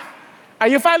God. Are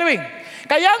you following?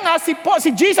 Kaya nga si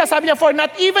Jesus, sabi niya, for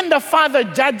not even the Father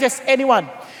judges anyone,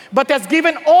 but has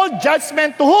given all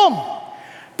judgment to whom?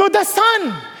 To the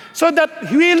Son. So that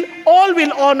all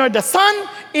will honor the Son,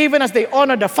 even as they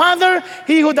honor the Father.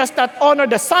 He who does not honor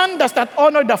the Son, does not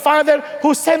honor the Father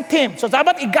who sent him. So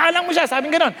dapat igalang mo siya,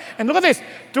 sabi gano'n. And look at this.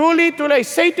 Truly, truly, I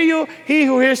say to you, he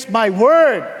who hears my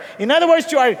word. In other words,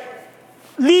 you are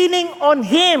leaning on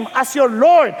Him as your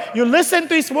Lord. You listen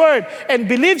to His word and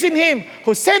believes in Him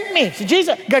who sent me. Si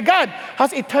Jesus, God, has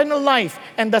eternal life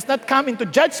and does not come into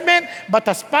judgment but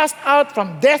has passed out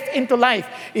from death into life.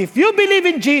 If you believe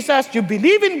in Jesus, you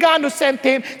believe in God who sent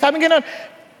Him. Sabi nga nun,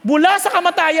 mula sa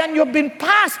kamatayan, you've been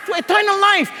passed to eternal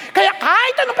life. Kaya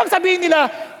kahit anong pagsabihin nila,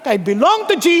 I belong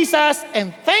to Jesus and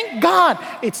thank God,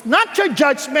 it's not your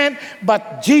judgment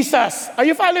but Jesus. Are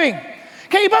you following?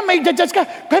 Kaya iba may judge ka,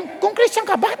 kung Christian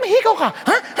ka, bakit may hikaw ka?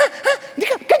 Ha?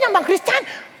 Hindi ka, ganyan bang Christian?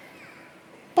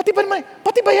 Pati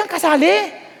ba yan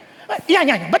kasali?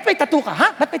 Yan. Ba't may tattoo ka?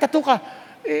 Ha? Ba't may tattoo ka?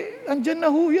 Andyan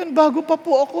na ho yan, bago pa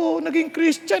po ako naging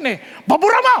Christian eh.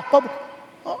 Babura mo!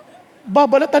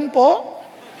 Babalatan po?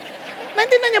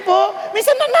 Naintindihan niyo po?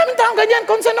 Minsan na namin taong ganyan,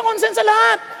 concern sa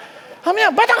lahat. Sabi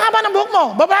niya, ba't ang haba ng buhok mo?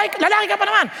 Babae, lalaki ka pa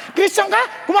naman. Christian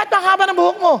ka? Kuma't ang haba ng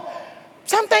buhok mo?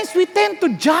 Sometimes we tend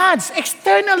to judge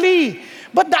externally.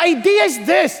 But the idea is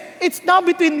this, it's now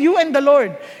between you and the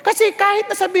Lord. Kasi kahit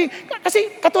nasabi, kasi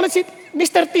katulad si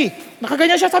Mr. T,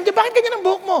 nakaganyan siya, sabi niya, bakit ganyan ang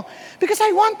buhok mo? Because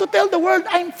I want to tell the world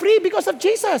I'm free because of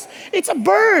Jesus. It's a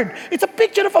bird. It's a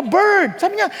picture of a bird.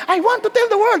 Sabi niya, I want to tell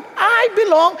the world I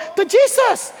belong to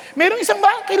Jesus. Merong isang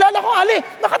kilala ko, Ali,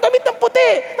 nakatamit ng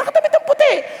puti.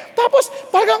 Tapos,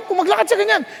 parang kung maglakad siya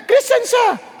ganyan, Christian siya.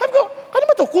 Sabi ko, ano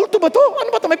ba to? Kulto ba to? Ano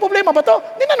ba to? May problema ba to?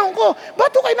 Ninanong ko, ba't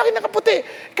kayo nakaputi?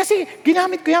 Kasi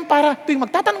ginamit ko yan para tuwing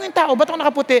magtatanong yung tao, ba't ako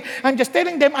nakaputi? I'm just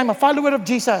telling them I'm a follower of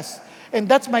Jesus. And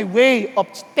that's my way of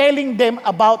telling them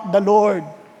about the Lord.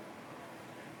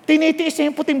 Tinitiis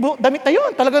niya yung puting damit na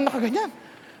yun. Talagang nakaganyan.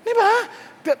 Di ba?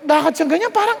 Lakad siyang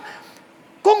ganyan. Parang,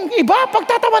 kung iba,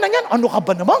 pagtatawanan yan, ano ka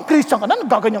ba naman? Christian ka na,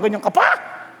 nagaganyan-ganyan ka pa.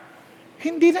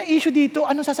 Hindi na issue dito.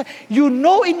 Ano you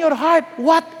know in your heart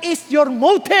what is your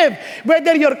motive.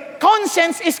 Whether your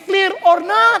conscience is clear or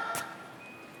not.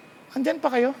 Andyan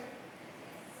pa kayo?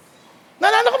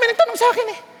 Naalala ko may nagtanong sa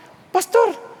akin Pastor,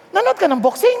 nanood ka ng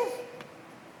boxing?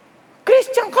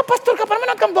 Christian ka, pastor ka pa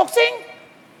naman nanood kang boxing?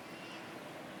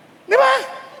 Di ba?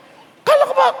 Kala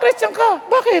ko ba Christian ka?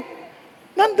 Bakit?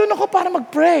 Nandun ako para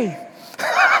mag-pray.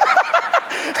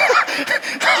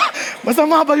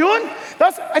 Masama ba yun?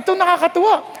 Tapos, ito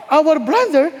nakakatuwa. Our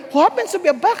brother, who happens to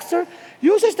be a boxer,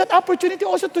 uses that opportunity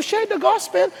also to share the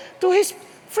gospel to his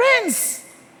friends.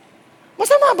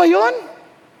 Masama ba yun?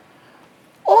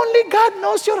 Only God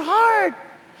knows your heart.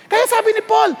 Kaya sabi ni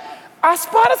Paul, as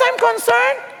far as I'm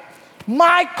concerned,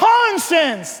 my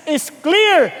conscience is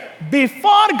clear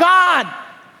before God.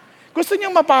 Gusto niyo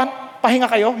mapahinga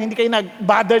kayo? Hindi kayo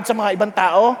nag-bothered sa mga ibang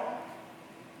tao?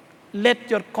 Let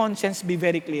your conscience be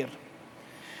very clear.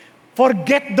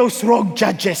 Forget those rogue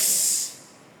judges.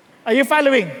 Are you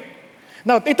following?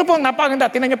 Now, ito po napakaganda.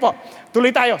 Tingnan niyo po.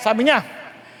 Tuloy tayo. Sabi niya,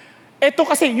 ito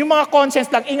kasi, yung mga conscience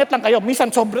lang, ingat lang kayo.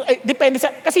 Minsan, depende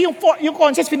sa, kasi yung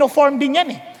conscience, pino-form din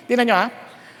yan Tingnan niyo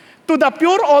To the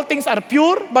pure, all things are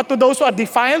pure, but to those who are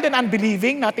defiled and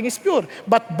unbelieving, nothing is pure.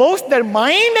 But both their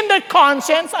mind and their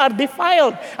conscience are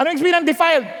defiled. Ano yung sabihin ng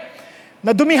defiled?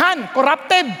 Nadumihan,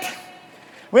 corrupted.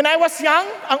 When I was young,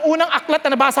 ang unang aklat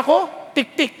na nabasa ko,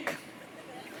 tik-tik.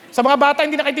 Sa mga bata,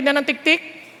 hindi nakaintindihan ng tik-tik,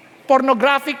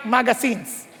 pornographic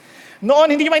magazines.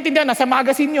 Noon, hindi nyo maintindihan, nasa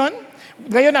magazine yon.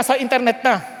 Ngayon, nasa internet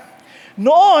na.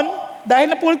 Noon, dahil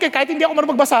napulot kayo, kahit hindi ako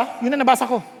marunong magbasa, yun na nabasa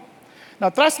ko.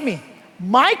 Now, trust me,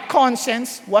 my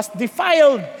conscience was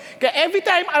defiled. Kaya every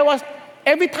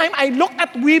time I looked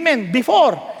at women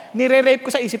before, nire-rape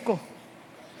ko sa isip ko.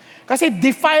 Kasi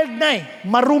defiled na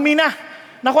marumi na.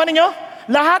 Nakuha ninyo?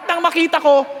 Lahat ng makita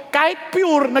ko, kahit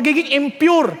pure, nagiging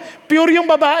impure. Pure yung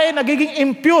babae, nagiging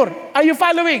impure. Are you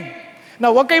following?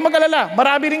 Now, huwag kayong mag-alala.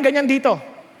 Marami rin ganyan dito.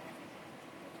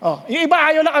 Yung iba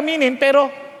ayaw lang aminin, pero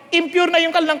impure na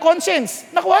yung kanilang conscience.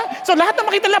 Nakuha? So, lahat ng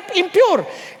makita nila, impure.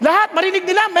 Lahat, marinig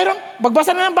nila,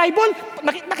 magbasa na ng Bible,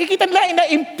 nakikita nila in the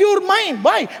impure mind.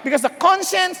 Why? Because the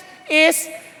conscience is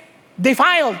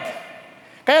defiled.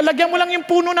 Kaya lagyan mo lang yung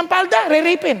puno ng palda,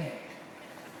 re-rapin.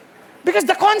 Because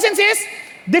the conscience is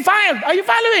defiled. Are you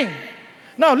following?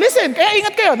 Now, listen, kaya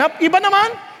ingat kayo. Iba naman,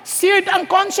 seared ang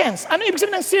conscience. Ano ibig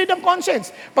sabihin ng seared ang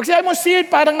conscience? Pag sinabi mo seared,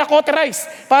 parang na-cauterize.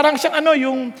 Parang siyang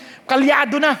yung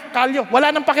kalyado na, kalyo. Wala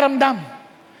nang pakiramdam.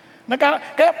 Kaya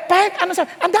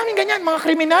ang daming ganyan, mga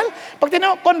kriminal. Pag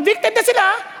convicted na sila,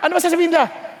 ano masasabihin nila?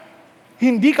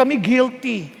 Hindi kami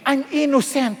guilty. I'm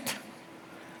innocent.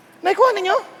 Naikuha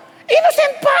ninyo?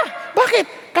 Innocent pa!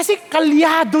 Bakit? Kasi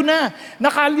kalyado na.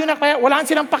 Nakalyo na, kaya wala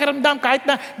silang pakiramdam. Kahit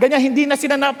na ganyan, hindi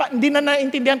na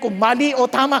naintindihan kung mali o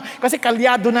tama. Kasi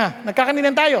kalyado na.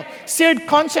 Nagkakanilan tayo. Seared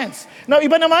conscience. Now,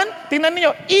 iba naman, tingnan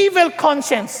niyo, evil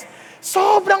conscience.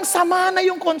 Sobrang sama na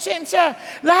yung konsensya.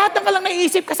 Lahat ng kalang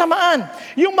naiisip kasamaan.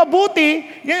 Yung mabuti,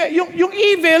 yung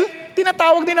evil,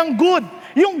 tinatawag din ng good.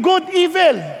 Yung good,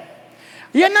 evil.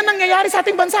 Yan na nangyayari sa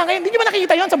ating bansa ngayon. Hindi nyo ba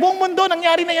nakikita yun? Sa buong mundo,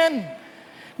 nangyari na yan.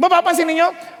 Mapapansin ninyo,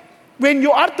 when you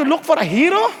are to look for a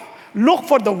hero, look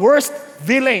for the worst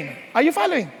villain. Are you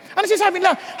following? Ano sinasabi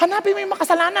nila? Hanapin mo yung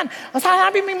makasalanan.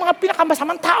 Hanapin mo yung mga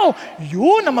pinakamasamang tao.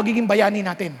 Yun ang magiging bayani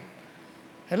natin.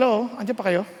 Hello? Andiyan pa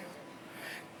kayo?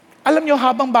 Alam nyo,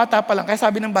 habang bata pa lang, kaya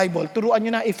sabi ng Bible, turuan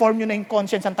nyo na, i-form nyo na yung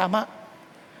conscience ang tama.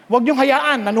 Huwag niyong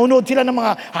hayaan, nanonood sila ng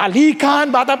mga halikan,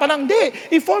 bata pa lang.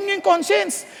 Hindi, i-form niyo yung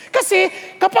conscience. Kasi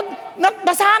kapag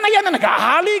nasana yan na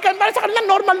naghahalikan, para sa kanila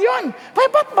normal yun.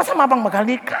 Ba't masama bang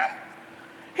maghalikan?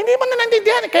 Hindi man na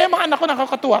naintindihan. Kaya mga anak ko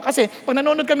nakakatuwa kasi pag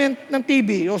nanonood kami ng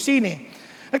TV o sine,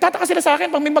 nagtataka sila sa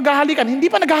akin pag may maghahalikan. Hindi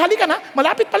pa naghahalikan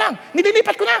malapit pa lang.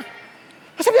 Nililipat ko na.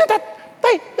 Sabi niya,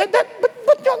 Tay,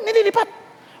 ba't nyo nililipat?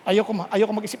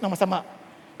 Ayoko mag-isip ng masama.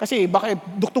 Kasi baka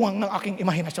duktungan ng aking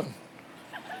imahinasyon.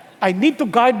 I need to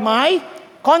guard my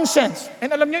conscience. And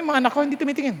alam niyo, yung mga anak ko, hindi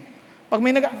tumitingin. Pag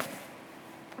may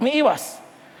iwas.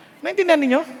 Naintindihan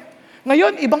niyo?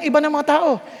 Ngayon, ibang-iba ng mga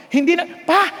tao. Hindi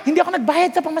ako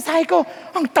nagbayad sa pamasahe ko.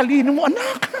 Ang talino mo,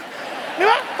 anak. Di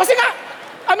ba? Kasi nga,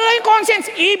 ano na yung conscience?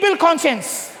 Evil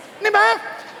conscience. Di ba?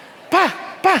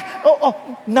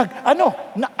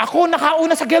 ako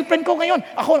nakauna sa girlfriend ko ngayon.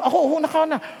 Ako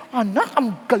nakauna. Anak,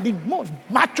 ang galing mo.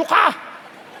 Macho ka.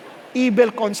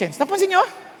 Evil conscience. Napansin nyo?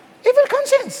 Evil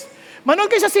conscience. Manood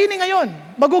kayo sa sine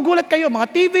ngayon. Magugulat kayo. Mga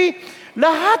TV,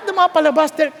 lahat ng mga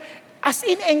palabas, as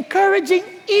in encouraging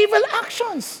evil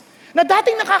actions. Na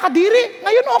dating nakakadiri,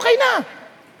 ngayon okay na.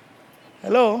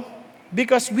 Hello?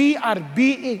 Because we are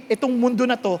being, itong mundo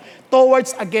na to,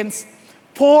 towards against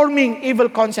forming evil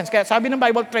conscience. Kaya sabi ng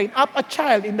Bible, train up a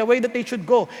child in the way that they should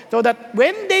go, so that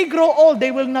when they grow old,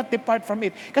 they will not depart from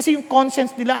it. Kasi yung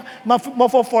conscience nila,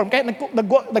 ma-form. Kaya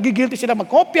nagigilty sila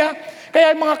magkopya.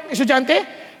 Kaya yung mga estudyante,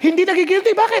 hindi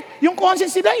nagigilty. Bakit? Yung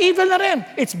conscience nila, evil na rin.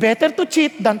 It's better to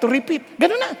cheat than to repeat.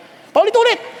 Ganun na.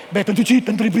 Paulit-ulit. Better to cheat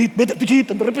than to repeat. Better to cheat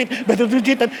than to repeat. Better to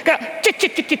cheat than... Kaya,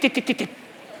 cheat.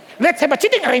 Let's have a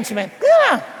cheating arrangement.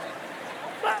 Yeah.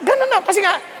 Ganun na. Kasi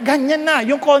nga, ganyan na.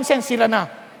 Yung conscience sila na.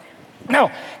 Now,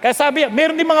 kaya sabi,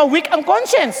 meron din mga weak ang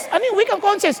conscience. Ano yung weak ang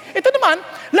conscience? Ito naman,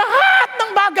 lahat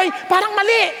ng bagay, parang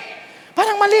mali.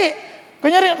 Parang mali.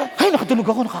 Kunyari, ay, nakatulog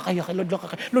ako, nakakaya ka, Lord,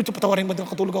 Lord, patawarin mo,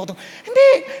 nakatulog ako. Hindi,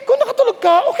 kung nakatulog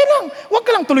ka, okay lang. Huwag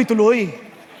ka lang tuloy-tuloy.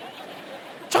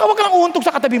 Tsaka huwag ka lang uuntog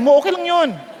sa katabi mo, okay lang yun.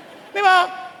 Di ba?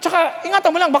 Tsaka, ingatan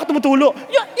mo lang, baka tumutulo.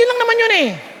 Yun lang naman yun eh.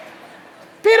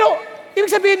 Pero, ibig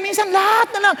sabihin, minsan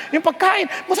lahat na lang, yung pagkain,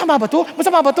 masama ba to?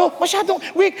 Masyadong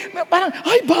weak. Parang,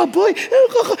 ay, baboy,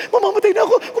 mamamatay na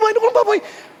ako, kumain ako ng baboy.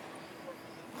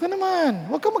 Huwag naman,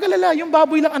 huwag kang mag-alala, yung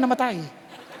baboy lang ang namatay.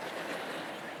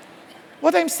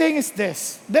 What I'm saying is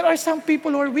this, there are some people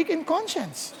who are weak in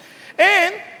conscience.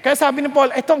 And, kaya sabi ni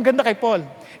Paul, ito ang ganda kay Paul,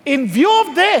 in view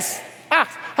of this,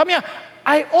 sabi niya,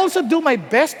 I also do my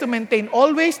best to maintain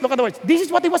always, look at the words, this is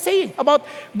what he was saying about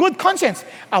good conscience.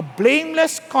 A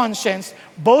blameless conscience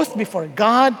both before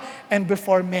God and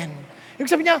before men. Ibig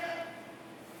sabihin niya,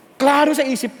 klaro sa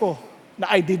isip ko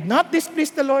na I did not displease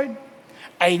the Lord.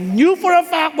 I knew for a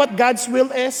fact what God's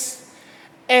will is.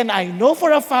 And I know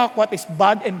for a fact what is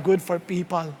bad and good for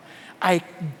people. I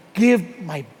give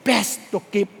my best to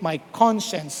keep my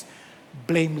conscience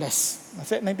blameless.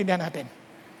 Naintindihan natin.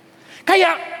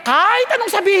 Kaya, kahit anong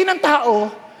sabihin ng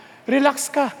tao, relax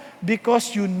ka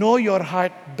because you know your heart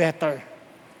better.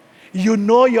 You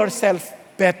know yourself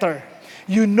better.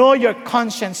 You know your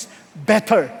conscience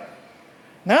better.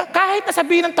 Na? Kahit na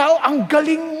sabihin ng tao, ang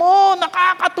galing mo,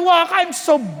 nakakatuwa ka, I'm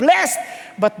so blessed.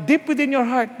 But deep within your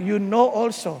heart, you know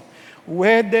also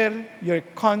whether your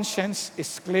conscience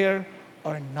is clear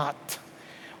or not.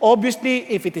 Obviously,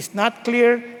 if it is not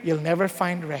clear, you'll never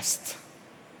find rest.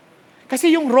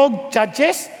 Kasi yung rogue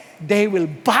judges, they will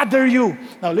bother you.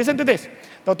 Now, listen to this.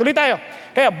 Tuloy tayo.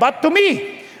 Kaya, but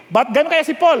gano'n kaya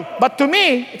si Paul? But to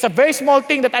me, it's a very small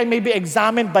thing that I may be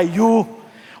examined by you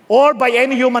or by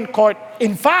any human court.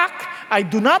 In fact, I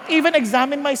do not even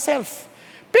examine myself.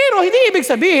 Pero hindi ibig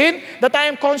sabihin that I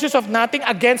am conscious of nothing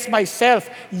against myself.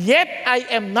 Yet I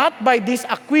am not by this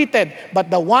acquitted,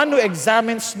 but the one who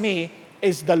examines me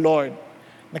is the Lord.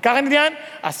 Nagkakaintindihan?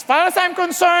 As far as I'm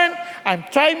concerned, I'm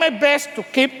trying my best to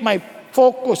keep my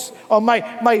focus or my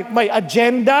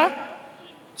agenda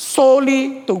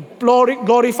solely to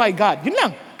glorify God. Yun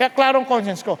lang. Kaya klarong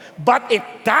conscience ko. But it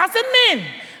doesn't mean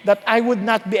that I would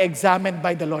not be examined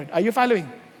by the Lord. Are you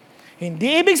following?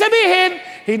 Hindi ibig sabihin,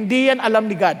 hindi yan alam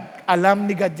ni God.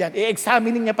 Alam ni God yan.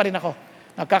 I-examinin niya pa rin ako.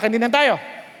 Nagkakaintindihan tayo?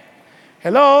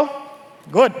 Hello?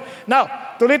 Good. Now,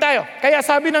 tuloy tayo. Kaya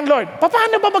sabi ng Lord,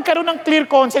 paano ba magkaroon ng clear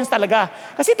conscience talaga?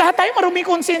 Kasi tayo maruming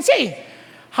konsensya eh.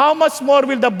 How much more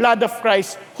will the blood of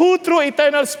Christ, who through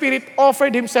eternal Spirit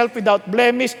offered Himself without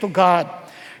blemish to God,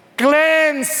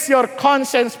 cleanse your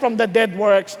conscience from the dead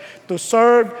works to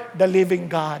serve the living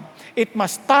God. It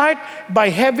must start by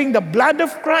having the blood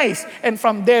of Christ, and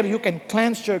from there you can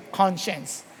cleanse your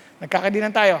conscience.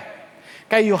 Nagkakaintindihan tayo?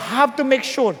 Kaya you have to make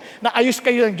sure na ayos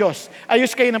kayo ng Diyos.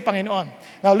 Ayos kayo ng Panginoon.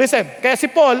 Now listen, kaya si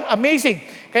Paul, amazing.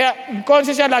 Kaya yung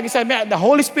conscience niya lagi sabi, the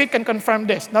Holy Spirit can confirm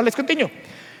this. Now let's continue.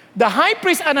 The high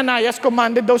priest Ananias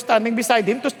commanded those standing beside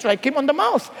him to strike him on the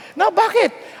mouth. Now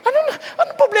bakit?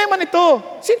 Anong problema nito?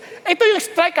 Ito yung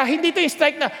strike hindi ito yung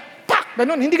strike na pak,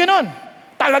 ganun, hindi ganun.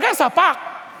 Talagang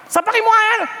sapak. Sapakin mo nga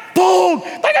yan. Boom!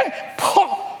 Talagang, pok!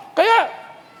 Kaya,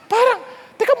 parang,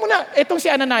 teka muna, etong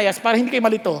si Ananias, para hindi kayo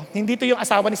malito, hindi ito yung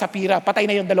asawa ni Sapira, patay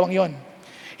na yung dalawang yon.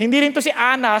 Hindi rin to si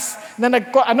Anas na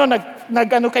anong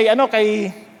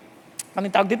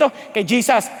tawag dito? Kay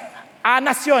Jesus.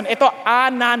 Anas yon. Ito,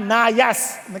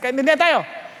 Ananias. Nagkaintindihan tayo?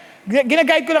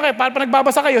 Ginaguide ko lang kayo, para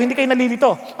nagbabasa kayo, hindi kayo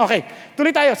nalilito. Okay,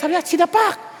 tuloy tayo. Sabi niya,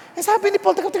 sinapak. Sabi ni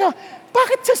Paul, teka,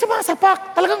 bakit siya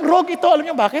sumasapak? Talagang rogue ito. Alam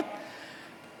niyo bakit?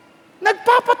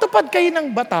 Nagpapatupad kayo ng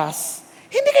batas,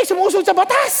 hindi kayo sumusunod sa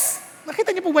batas.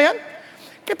 Nakita niyo po ba yan?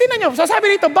 Tingnan nyo,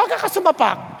 sasabi dito, baka ka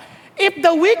sumapak. If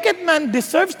the wicked man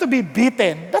deserves to be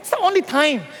beaten, that's the only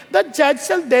time the judge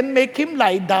shall then make him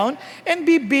lie down and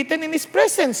be beaten in his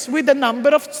presence with the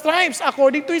number of stripes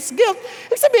according to his guilt.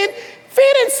 Ibig sabihin,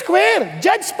 fair and square.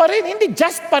 Judge pa rin, hindi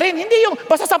just pa rin. Hindi yung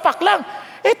basta sapak lang.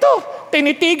 Ito,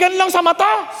 tinitigan lang sa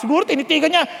mata. Siguro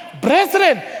tinitigan niya,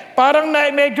 brethren, parang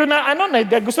medyo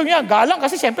gusto niya, galang.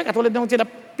 Kasi siyempre, katulad ng sila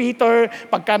Peter,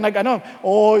 pagka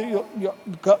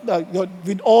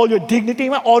with all your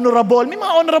dignity, honorable. May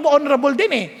mga honorable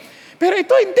din eh. Pero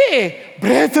ito hindi eh.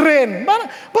 Brethren.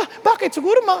 Bakit?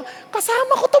 Siguro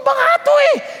kasama ko to mga to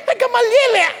eh.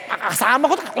 Gamaliel eh. Kasama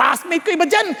ko to, classmate ko iba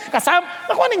dyan.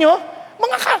 Nakuha ninyo?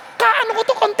 Mga kaano ko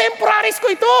to, contemporaries ko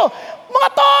ito. Mga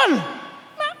tol.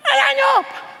 Alam nyo,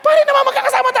 pare naman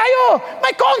magkakasama tayo.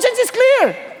 My conscience is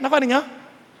clear. Nakuha ninyo?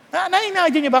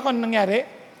 Nainadyan niyo ba kung anong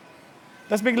nangyari?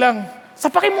 Tapos biglang,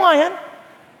 sapakin mo nga yan.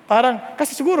 Parang,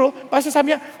 kasi siguro, parang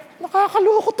sasabi niya,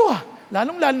 nakakaloko to ah.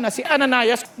 Lalong-lalo na si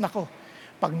Ananias, nako,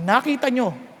 pag nakita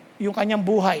nyo yung kanyang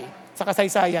buhay sa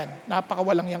kasaysayan,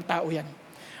 napakawalang yang tao yan.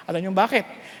 Alam nyo bakit?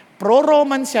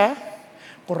 Pro-Roman siya,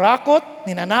 kurakot,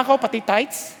 ninanakaw, pati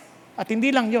tithes, at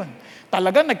hindi lang yon.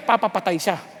 Talagang nagpapapatay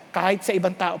siya kahit sa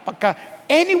ibang tao. Pagka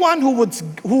anyone who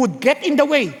would get in the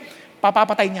way,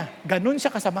 papapatay niya. Ganun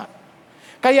siya kasama.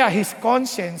 Kaya his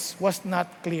conscience was not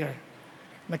clear.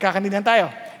 Nagkakanindihan tayo.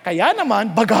 Kaya naman,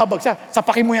 baghabag siya.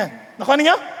 Sapakin mo yan. Nakuha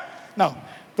niyo? Now,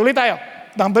 tuloy tayo.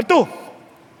 Number 2.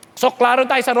 So, klaro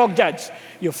tayo sa wrong judge.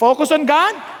 You focus on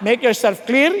God, make yourself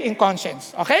clear in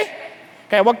conscience. Okay?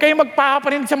 Kaya huwag kayong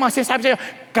magpaparinig sa mga sinasabi sa'yo,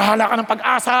 kahala ka ng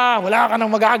pag-asa, wala ka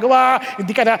ng magagawa,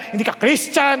 hindi ka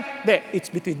Christian. Hindi, it's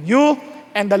between you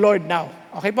and the Lord now.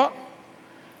 Okay po?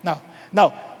 Now,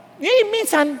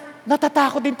 minsan,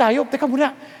 natatakot din tayo. Teka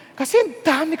muna, kasi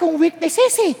dami kong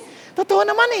weaknesses eh. Totoo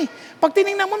naman eh. Pag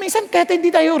tinignan mo, minsan kahit hindi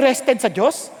tayo rested sa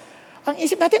Diyos, ang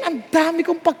isip natin, ang dami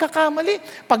kong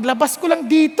pagkakamali. Paglabas ko lang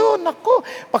dito, nako,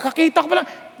 pagkakita ko pa lang,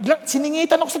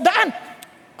 siningitan ako sa daan.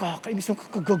 Kakainis ng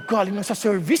kagagaling lang sa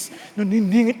service,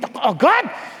 naniningit ako agad.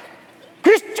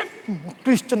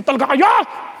 Christian talaga kayo!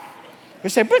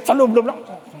 Kasi siyempre, sa loob-loob lang.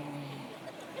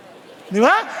 Di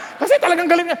ba? Kasi talagang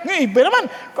galing na. Ngayon, iba naman,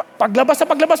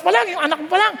 paglabas pa lang, yung anak mo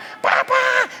pa lang, Papa,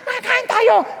 makain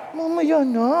tayo. Mamaya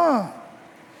na.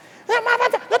 Mama,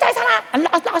 doon tayo sana. Ang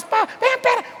lakas-lakas pa.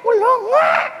 Pero, wala nga.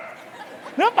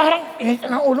 Diba? Parang,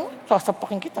 ng ulo,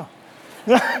 sasapakin kita.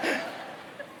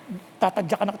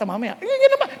 Tatadya ka na kita mamaya.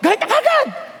 Yan naman, galit na kagad.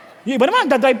 Yung iba naman,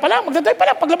 magdadrive pa lang.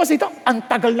 Paglabas dito, ang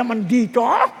tagal naman dito.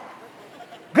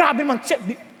 Grabe man,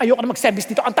 ayoko na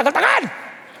mag-service dito. Ang tagal-tagal.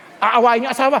 Aawain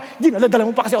yung asawa. Dala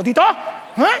mo pa kasi ako dito.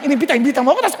 Ha? Inimbita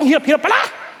mo ako, tapos ang hirap-hirap pala.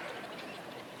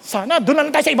 Sana, doon na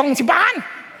lang tayo sa ibang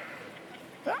simbahan.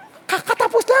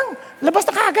 Kakatapos lang. Labas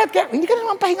na kaagad. Kaya hindi ka na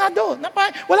naman pahinga doon.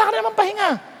 Wala ka na naman pahinga.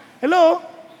 Hello?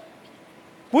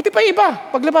 Buti pa iba.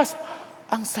 Paglabas,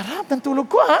 ang sarap ng tulog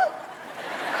ko, ha?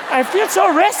 I feel so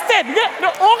rested.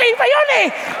 Okay pa yun eh.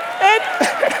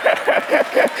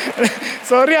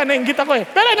 Sorry, nainggit ako eh.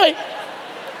 Pero anyway,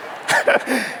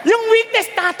 yung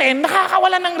weakness natin,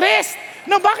 nakakawala ng rest.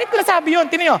 No, bakit ko nasabi yun?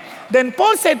 Tingnan nyo. Then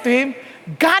Paul said to him,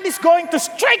 God is going to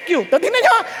strike you. Tingnan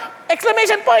nyo,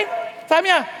 exclamation point. Sabi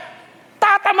niya,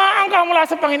 tatamaan ka mula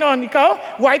sa Panginoon.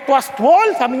 Ikaw, whitewashed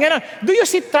wall. Sabi nga, do you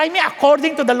try me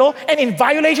according to the law and in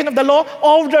violation of the law,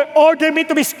 order me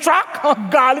to be struck? Oh,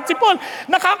 galit si Paul.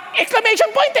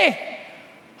 Exclamation point eh.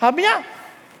 Sabi niya,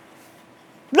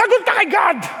 lagot ka kay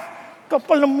God.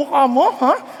 Kapal ng mukha mo,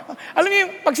 ha? Alam niyo,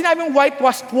 pag sinabing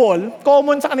whitewashed wall,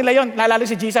 common sa kanila yon. Nalala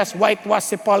si Jesus, whitewashed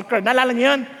sepulchre. Nalala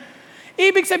niyo yun?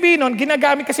 Ibig sabihin nun,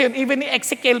 ginagamit kasi yun, even ni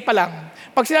Ezekiel pa lang.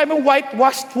 Pag sinabi mong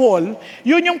whitewashed wall,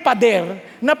 yun yung pader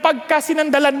na pagka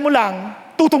sinandalan mo lang,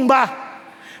 tutumba.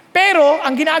 Pero,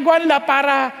 ang ginagawa nila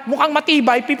para mukhang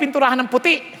matibay, pipinturahan ng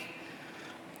puti.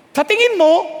 Sa tingin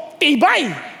mo, tibay,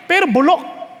 pero bulok.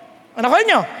 Ano kayo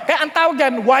nyo? Kaya ang tawag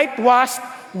dyan, whitewashed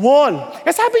wall.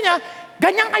 Kaya sabi niya,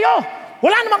 ganyan kayo.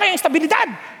 Wala naman kayong stabilidad.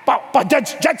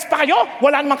 Pa-judge pa kayo.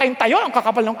 Wala naman kayong tayo. Ang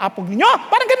kakapal ng apog ninyo.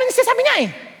 Parang ganun yung sasabi niya eh.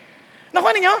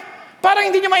 Nakuha ninyo? Parang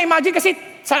hindi nyo ma-imagine kasi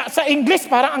sa English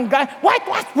parang ang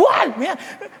whitewashed wall.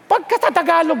 Pagka sa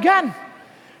Tagalog yan.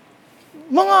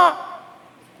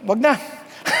 Wag na.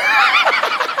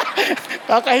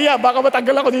 Kakahiya, baka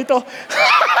matanggal ako dito.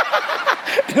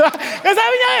 Diba? Kasi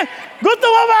sabi niya, gusto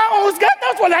mo ba akong husgan?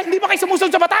 Tapos hindi ba kayo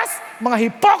sumusunod sa batas? Mga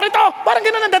hipokrito. Parang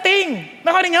gano'n ang dating.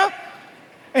 Nakuha ninyo?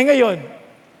 Ngayon,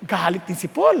 galit din si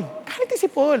Paul.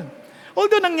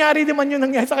 Although nangyari naman yung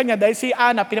nangyari sa kanya dahil si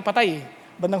Ana pinapatay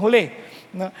bandang huli.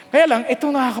 Kaya lang,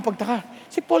 ito nakakapagtaka.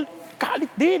 Si Paul,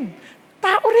 galit din.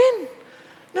 Tao rin.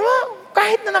 Diba?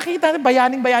 kahit na nakita,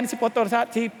 bayaning-bayani si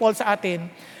Paul sa atin,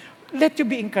 let you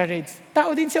be encouraged.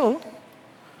 Tao din siya,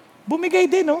 bumigay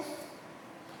din,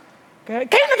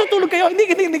 Kaya natutulog kayo? Hindi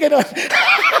gano'n.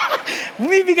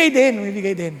 bumibigay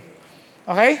din.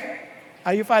 Okay?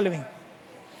 Are you following?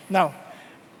 Now,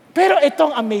 pero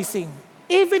itong amazing.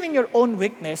 Even in your own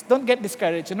weakness, don't get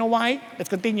discouraged. You know why? Let's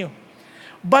continue.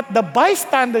 But the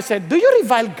bystander said, do you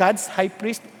revile God's high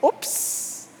priest? Oops!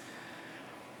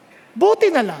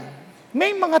 Buti na lang,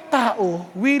 may mga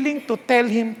tao willing to tell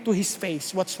him to his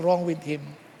face what's wrong with him.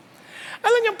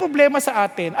 Alam niyo, ang problema sa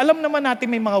atin, alam naman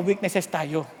natin may mga weaknesses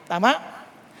tayo. Tama?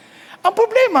 Ang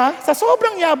problema, sa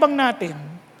sobrang yabang natin,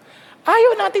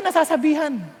 ayaw natin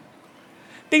nasasabihan.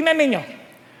 Tingnan ninyo,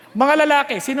 mga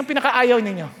lalaki, sinong pinakaayaw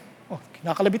ninyo?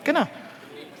 Kinakalabit ka na.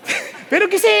 Pero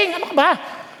gising, ano ka ba?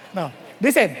 No.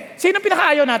 Listen, sinong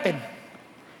pinakaayaw natin?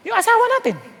 Yung asawa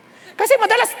natin. Kasi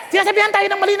madalas, sinasabihan tayo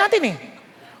ng mali natin eh.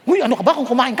 Uy, ano ka ba kung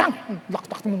kumain kang?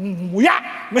 Laktak mong muya.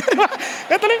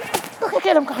 Ito lang,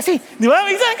 nakikialam ka kasi. Di ba?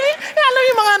 Alam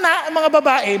yung mga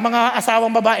babae, mga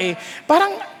asawang babae,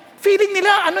 parang feeling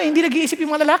nila, hindi nag-iisip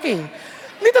yung mga lalaki.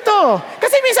 Hindi totoo.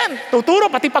 Kasi minsan, tuturo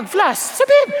pati pag-flash.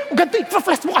 Sabihin, ganito,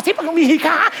 i-flash mo kasi pag umihi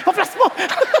ka, pa-flash mo.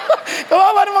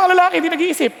 Kawawa ng mga lalaki, hindi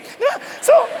nag-iisip. Diba?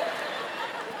 So,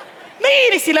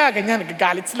 naiinis sila, ganyan,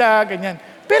 nagagalit sila, ganyan.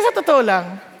 Pero sa totoo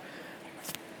lang,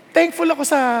 thankful ako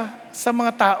sa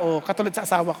mga tao, katulad sa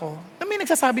asawa ko, na may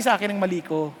nagsasabi sa akin ng mali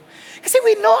ko. Kasi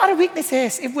we know our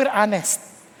weaknesses if we're honest.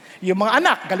 Yung mga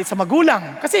anak, galit sa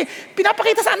magulang. Kasi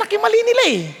pinapakita sa anak yung mali nila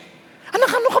eh. Anak,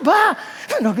 ano ka ba?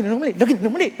 Lagi na mali. Talaga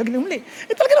naman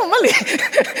mali.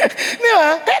 Di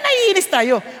ba? Kaya naiinis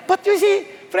tayo. But you see,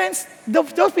 friends,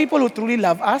 those people who truly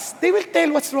love us, they will tell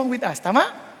what's wrong with us.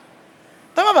 Tama?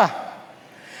 Tama ba?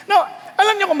 No,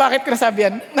 alam niyo kung bakit ko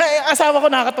nasabi yan? Asawa ko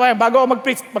nakakatawa yan. Bago ako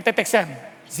mag-preach, magte-text yan.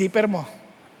 Zipper mo.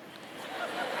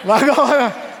 Bago ako,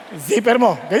 zipper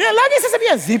mo. Ganyan, lagi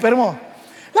sasabihan, zipper mo.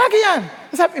 Lagi yan.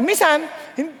 Minsan,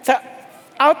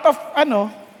 out of,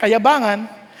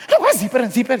 kayabangan, zipper.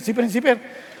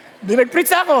 Di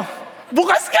nag-preach ako.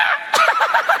 Bukas ka!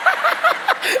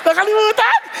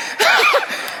 Nakalimutan!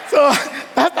 So,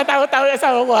 tatawa-tawa yung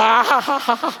asawa ko.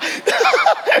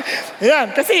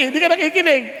 Yan, kasi hindi ka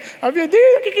nakikinig. Sabi niya, di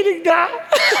nakikinig na.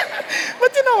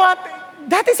 But you know what?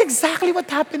 That is exactly what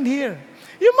happened here.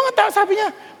 Yung mga tao, sabi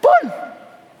niya, Paul,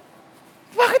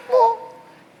 bakit mo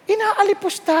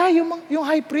inaalipusta yung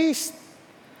high priest?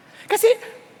 Kasi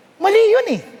mali yun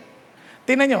eh.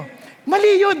 Tingnan nyo,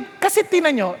 mali yun. Kasi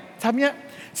tingnan nyo, sabi niya,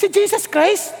 si Jesus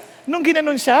Christ, nung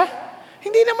ginanon siya,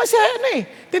 hindi naman siya,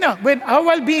 tingnan,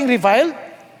 while being reviled,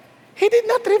 he did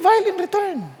not revile in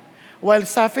return. While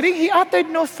suffering, he uttered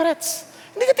no threats.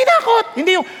 Hindi ka tinakot.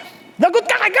 Hindi yung, lagot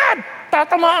ka kagad,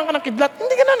 tatamaan ka ng kidlat.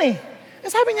 Hindi ganun eh.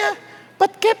 Sabi niya,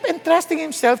 but kept entrusting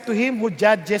himself to him who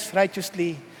judges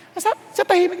righteously. Sa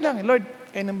tahimik lang, Lord,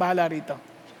 kayo nang bahala rito.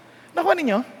 Nakuha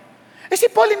ninyo? Si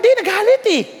Paul hindi, naghalit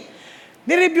eh.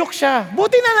 Nirebuke siya.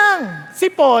 Buti na lang. Si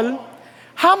Paul,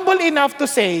 humble enough to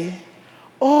say,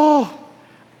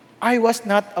 I was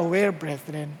not aware,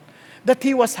 brethren, that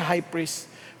he was a high priest.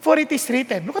 For it is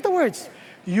written, look at the words,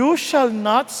 you shall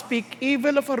not speak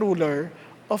evil of a ruler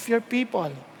of your people.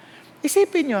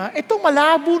 Isipin nyo, itong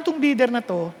malabo itong leader na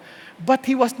to, but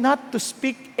he was not to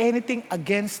speak anything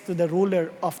against to the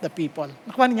ruler of the people.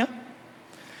 Nakuha niyo?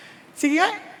 Sige nga,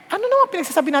 ano naman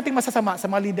pinagsasabi natin masasama sa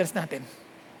mga leaders natin?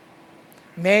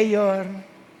 Mayor,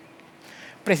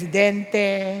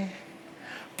 presidente,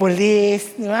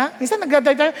 police, di ba? Minsan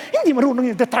nagdadaya tayo, hindi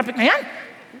marunong yung traffic na yan.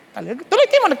 Tuloy,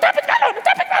 mo, nag-traffic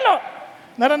lalo.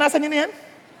 Naranasan niyo na yan?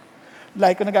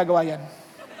 Like ko nagagawa yan.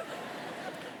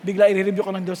 Bigla i-review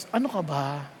ko ng Diyos, ano ka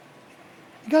ba?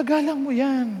 Igagalang mo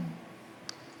yan.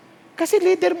 Kasi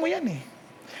leader mo yan eh.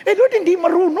 Lord, hindi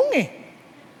marunong eh.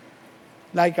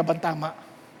 Lagi ka bang tama?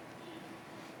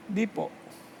 Hindi po.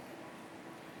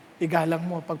 Igalang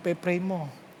mo, pagpe-pray mo.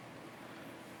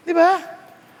 Di ba?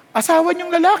 Asawa niyong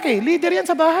lalaki, leader yan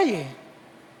sa bahay eh.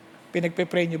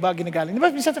 Pinagpe-pray niyo ba, ginagaling? Di ba?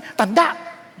 Minsan, tanda,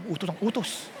 utos ng utos.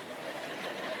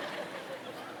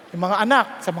 Yung mga anak,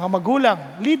 sa mga magulang,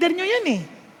 leader niyo yan eh.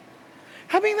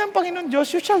 Habing ng Panginoon Diyos,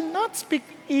 you shall not speak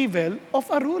evil of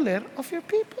a ruler of your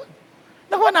people.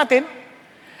 Nakuha natin?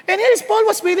 And here is Paul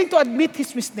was willing to admit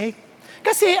his mistake.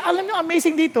 Kasi, alam niyo,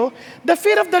 amazing dito, the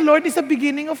fear of the Lord is the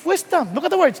beginning of wisdom. Look at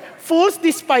the words. Fools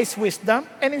despise wisdom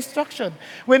and instruction.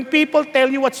 When people tell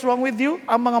you what's wrong with you,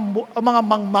 ang mga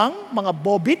mangmang, mga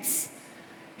bobits,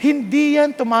 hindi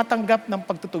yan tumatanggap ng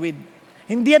pagtutuwid.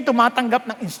 Hindi yan tumatanggap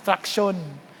ng instruction.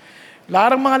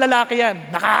 Larang mga lalaki yan.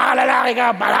 Nakakalalaki ka,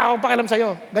 bala akong pakialam sa'yo.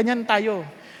 Ganyan tayo.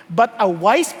 But a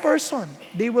wise person,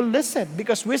 they will listen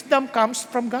because wisdom comes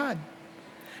from God.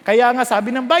 Kaya nga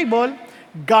sabi ng Bible,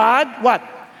 God, what?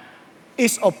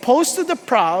 Is opposed to the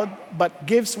proud, but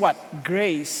gives what?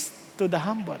 Grace to the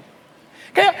humble.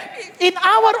 Kaya, in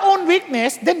our own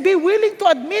weakness, then be willing to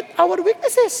admit our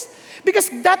weaknesses. Because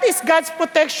that is God's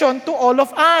protection to all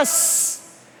of us.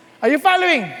 Are you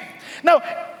following? Now,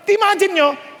 imagine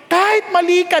nyo, kahit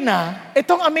mali ka na,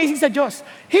 itong amazing sa Diyos.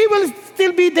 He will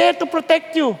still be there to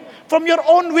protect you from your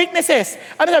own weaknesses.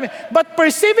 Ano sabi? But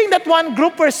perceiving that one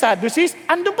group were Sadducees,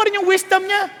 andun pa rin yung wisdom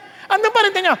niya. Andun pa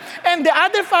rin niya. And the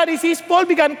other Pharisees, Paul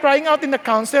began crying out in the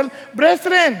council,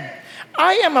 Brethren,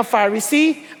 I am a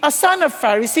Pharisee, a son of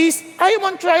Pharisees. I am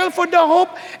on trial for the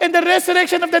hope and the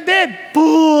resurrection of the dead.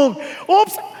 Boom!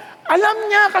 Oops! Alam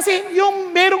niya kasi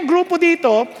yung merong grupo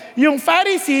dito, yung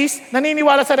Pharisees,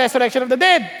 naniniwala sa resurrection of the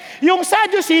dead. Yung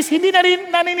Sadducees, hindi na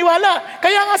rin naniniwala.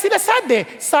 Kaya nga sila sad eh.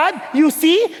 Sad, you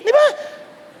see? Di ba?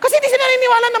 Kasi hindi sila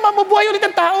naniniwala na mabubuhay ulit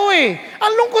ang tao eh.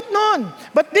 Ang lungkot nun.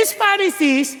 But these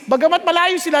Pharisees, bagamat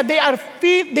malayo sila,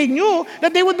 they knew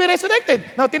that they would be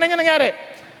resurrected. Now, tingnan niyo nangyari.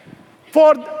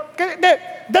 For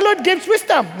the Lord gives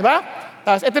wisdom, di ba?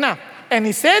 Tapos, ito na. And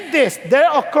he said this,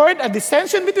 there occurred a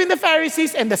dissension between the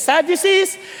Pharisees and the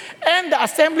Sadducees, and the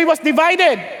assembly was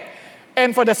divided.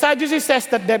 And for the Sadducees says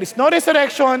that there is no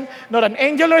resurrection, nor an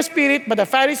angel or spirit, but the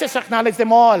Pharisees acknowledge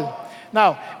them all.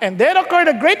 Now, and there occurred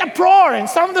a great uproar,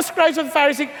 and some of the scribes of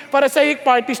the Pharisaic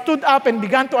party stood up and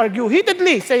began to argue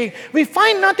heatedly, saying, we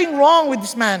find nothing wrong with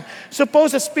this man.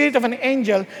 Suppose the spirit of an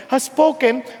angel has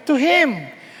spoken to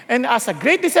him. And as a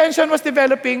great dissension was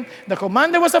developing, the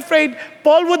commander was afraid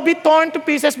Paul would be torn to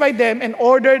pieces by them and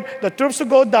ordered the troops to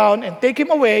go down and take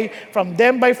him away from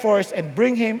them by force and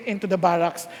bring him into the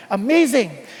barracks.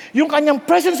 Amazing! Yung kanyang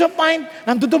presence of mind,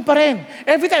 nandun pa rin.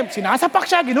 Every time, sinasapak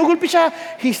siya, ginugulpi siya,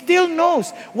 he still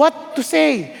knows what to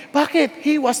say. Bakit?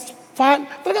 He was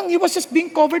just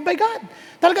being covered by God.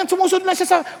 Talagang sumusunod lang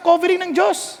siya sa covering ng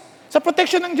Diyos, sa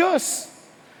protection ng Diyos.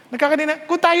 Nagkakanina,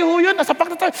 kung tayo ho yun,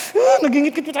 nasapak na tayo,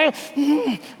 nagingit-ngit tayo,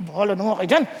 bahala na mo kayo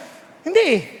dyan. Hindi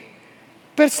eh.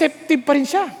 Perceptive pa rin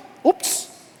siya. Oops,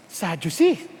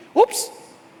 Sadducee. Oops,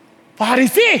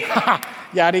 Pharisee.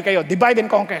 Yari kayo, divide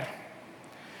and conquer.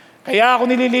 Kaya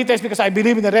ako nililites because I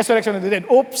believe in the resurrection of the dead.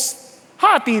 Oops,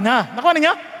 hati na. Nakuha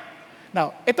niya?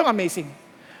 Now, itong amazing.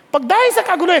 Pag dahil sa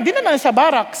kaguluhan, di na siya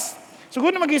barracks.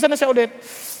 Siguro na mag-isa na siya ulit.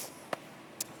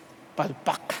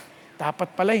 Palpak.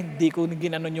 Dapat pala, hindi ko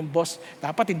ginanon yung boss.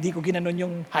 Dapat hindi ko ginanon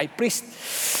yung high priest.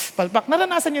 Palpak.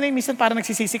 Naranasan nyo na yung minsan parang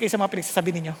nagsisisi kayo sa mga pinagsasabi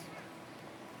ninyo.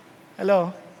 Hello?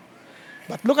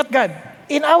 But look at God.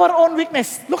 In our own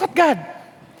weakness, look at God.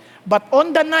 But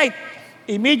on the night,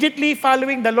 immediately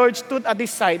following, the Lord stood at his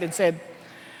side and said,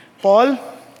 Paul,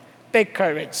 take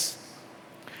courage.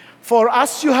 For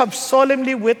as you have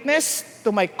solemnly witnessed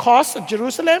to my cause at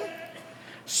Jerusalem,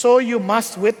 so you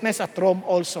must witness at Rome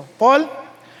also. Paul,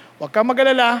 huwag kang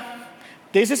mag-alala.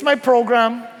 This is my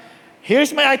program.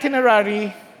 Here's my itinerary.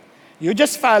 You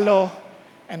just follow,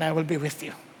 and I will be with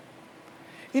you.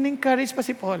 In-encourage pa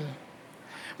si Paul.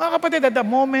 Mga kapatid, at the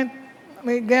moment,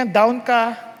 may ganyan, down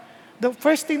ka, the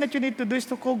first thing that you need to do is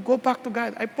to go back to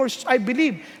God. I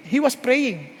believe he was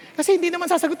praying. Kasi hindi naman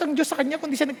sasagot ang Diyos sa kanya kung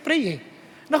hindi siya nag-pray eh.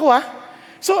 Nakuha?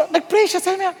 So, nag-pray siya.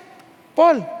 Sabi niya,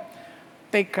 Paul,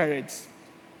 take courage.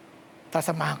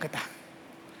 Tasamahan kita.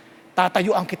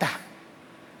 Tatayuan kita.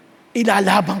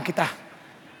 Ilalabang kita.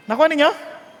 Nakuha ninyo?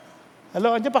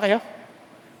 Hello, andyan pa kayo?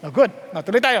 No, good. No,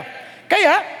 tuloy tayo.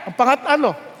 Kaya, ang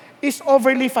pangatlo is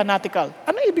overly fanatical.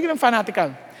 Ano ibig ng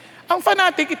fanatical? Ang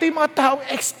fanatic, ito yung mga taong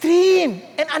extreme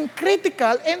and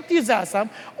uncritical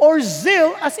enthusiasm or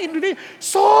zeal as in religion.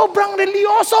 Sobrang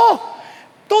religyoso.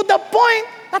 To the point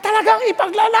na talagang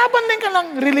ipaglalaban din kanilang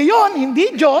reliyon,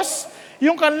 hindi Diyos,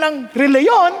 yung kanilang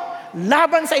reliyon,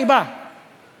 laban sa iba.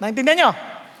 Naintindihan nyo?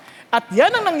 At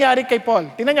yan ang nangyari kay Paul.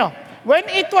 Tingnan nyo. When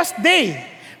it was day,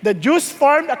 the Jews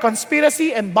formed a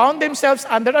conspiracy and bound themselves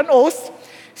under an oath,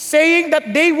 saying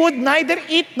that they would neither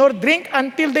eat nor drink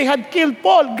until they had killed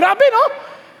Paul. Grabe, no?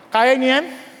 Kaya nyo yan?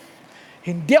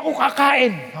 Hindi ako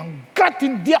kakain hanggat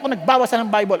hindi ako nagbabasa ng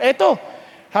Bible. Eto,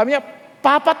 sabi niya,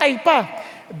 papatay pa.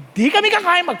 Di kami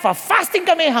kakain, magfa-fasting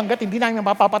kami hanggat hindi namin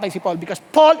mapapatay si Paul because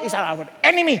Paul is our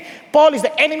enemy. Paul is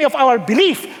the enemy of our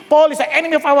belief. Paul is the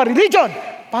enemy of our religion.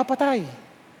 Papatay.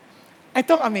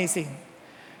 Ito amazing.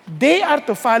 They are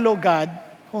to follow God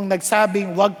kung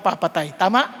nagsabing wag papatay.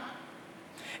 Tama?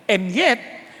 And yet,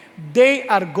 they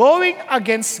are going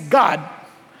against God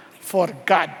for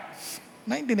God.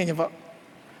 Naintindihan niyo po?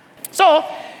 So,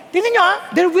 tingnan nyo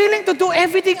they're willing to do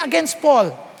everything against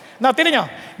Paul. Now, tingnan nyo,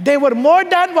 they were more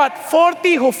than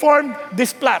 40 who formed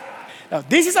this plot. Now,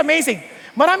 this is amazing.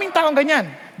 Maraming taong ganyan.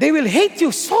 They will hate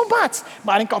you so much.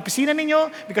 Maaaring ka-opisina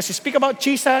ninyo because you speak about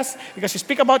Jesus, because you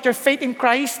speak about your faith in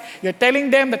Christ. You're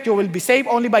telling them that you will be saved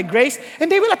only by grace,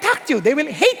 and they will attack you. They will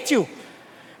hate you.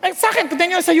 Ay, sa akin,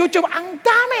 tignan nyo sa YouTube, ang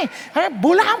dami.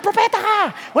 Bula kang propeta ka.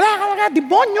 Wala ka,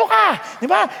 demonyo ka. Di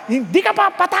ba? Hindi ka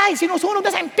pa patay. Sinusunog na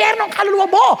sa impyerno ang kaluluwa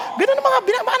mo. Ganun ang mga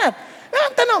binabanat.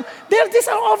 Ang tanong, these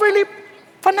are overly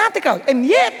fanatical. And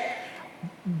yet,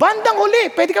 bandang huli,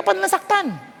 pwede ka pa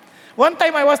nasaktan. One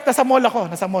time nasa mall ako,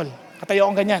 Katayo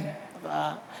akong ganyan.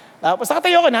 Tapos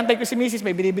nakatayo ako, nantay ko si Mrs.,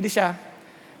 may binibili siya.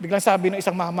 Biglang sabi ng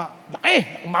isang mama,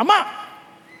 laki, mama!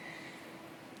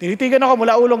 Tinitigan ako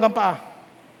mula ulong hanggang paa.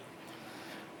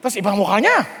 Tapos ibang mukha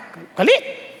niya, galit.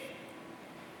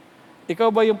 Ikaw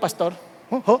ba yung pastor?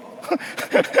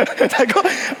 Sabi ko,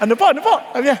 ano po?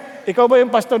 Sabi niya, ikaw ba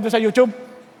yung pastor doon sa YouTube?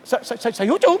 Sa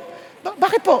YouTube?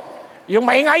 Bakit po? Yung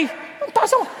maingay. Ang taas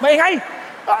mo, maingay.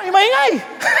 Yung maingay.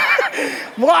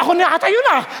 Mukha ako niya ata yun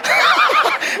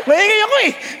Maingay ako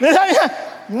Sabi niya,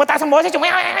 mataas ang boses, yung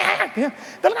maingay.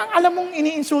 Talagang alam mong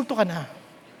iniinsulto ka na.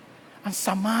 Ang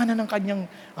sama na ng kanyang,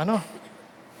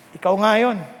 ikaw nga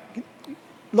yun.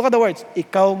 Look at the words,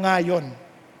 ikaw nga yun.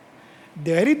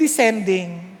 Very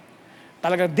descending,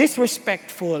 talagang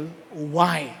disrespectful.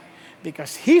 Why?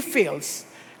 Because he feels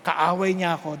kaaway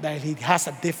niya ako dahil he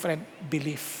has a different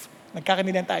belief.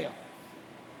 Nagkakaintindihan tayo.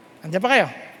 Andiyan pa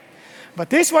kayo? But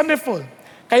this is wonderful.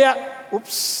 Kaya,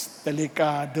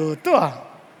 delikado to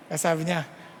Kaya sabi niya,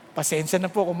 pasensya na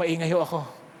po kung maingay ako.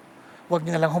 Huwag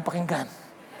niyo na lang akong pakinggan.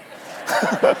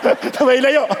 May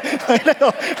layo.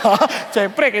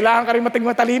 Siyempre, kailangan ka rin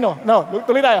matalino. No,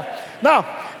 tuloy tayo. Now,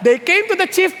 they came to the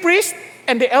chief priest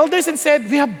and the elders and said,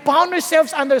 we have bound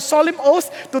ourselves under solemn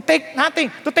oath to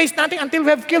taste nothing until we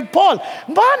have killed Paul.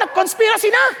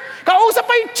 Nag-conspiracy na. Kausap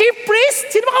pa yung chief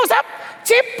priest. Sino ba kausap?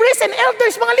 Chief priests and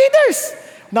elders, mga leaders.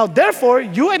 Now, therefore,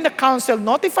 you and the council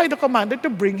notify the commander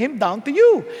to bring him down to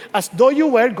you, as though you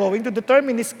were going to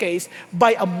determine his case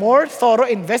by a more thorough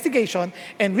investigation,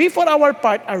 and we, for our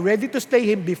part, are ready to slay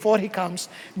him before he comes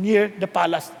near the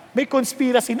palace. May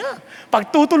conspiracy na.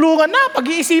 Pagtutulungan na,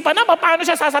 pag-iisipan na, paano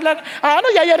siya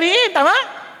yayariin, tama?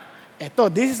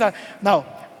 Now,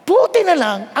 buti na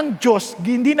lang ang Diyos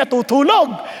hindi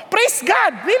natutulog. Praise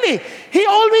God, really. He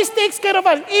always takes care of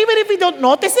us. Even if we don't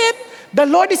notice it, the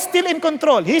Lord is still in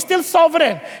control. He is still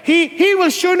sovereign. He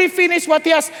will surely finish what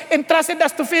He has entrusted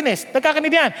us to finish.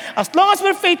 Nagkakaintindihan. As long as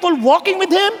we're faithful walking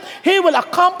with Him, He will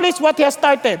accomplish what He has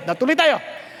started. Natuloy tayo.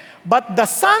 But the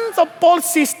sons of Paul's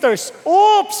sisters,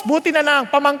 buti na lang,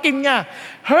 pamangkin niya,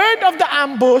 heard of the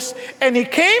ambush, and he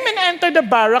came and entered the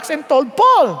barracks and told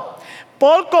Paul.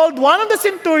 Paul called one of the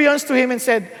centurions to him and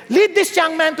said, lead this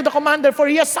young man to the commander, for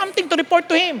he has something to report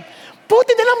to him.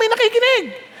 Buti na lang may nakikinig.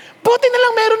 Buti na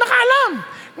lang meron nakaalam.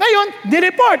 Ngayon,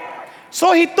 di-report.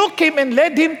 So he took him and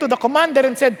led him to the commander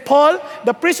and said, Paul,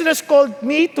 the prisoners called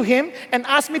me to him and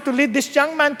asked me to lead this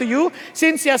young man to you,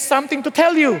 since he has something to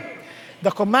tell you. The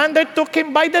commander took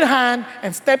him by the hand and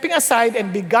stepping aside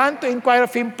and began to inquire of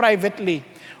him privately.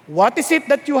 What is it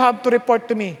that you have to report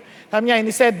to me? And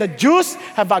he said, the Jews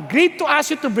have agreed to ask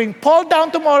you to bring Paul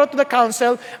down tomorrow to the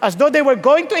council as though they were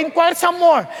going to inquire some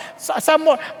more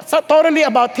thoroughly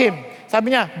about him.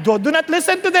 Sabi niya, do not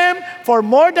listen to them, for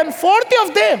more than 40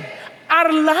 of them are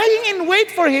lying in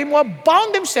wait for him who have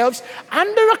bound themselves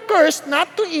under a curse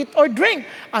not to eat or drink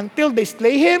until they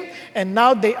slay him, and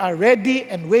now they are ready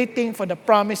and waiting for the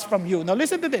promise from you. Now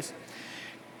listen to this.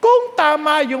 Kung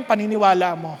tama yung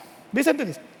paniniwala mo, listen to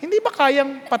this. Hindi ba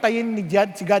kayang patayin ni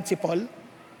God si Paul?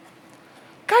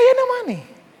 Kaya naman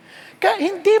Kaya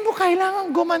hindi mo kailangan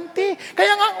gumanti.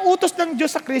 Kaya nga ang utos ng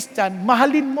Diyos sa Christian,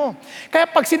 mahalin mo. Kaya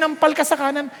pag sinampal ka sa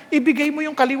kanan, ibigay mo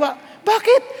yung kaliwa.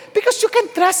 Bakit? Because you can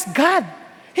trust God.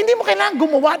 Hindi mo kailangan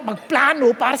gumawa at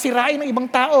magplano para sirain ng ibang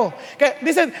tao. Kaya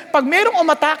listen, pag merong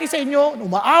umatake sa inyo,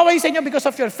 umaaway sa inyo because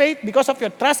of your faith, because of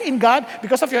your trust in God,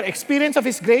 because of your experience of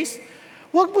His grace,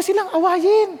 huwag mo silang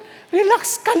awayin.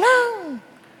 Relax ka lang.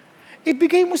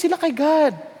 Ibigay mo sila kay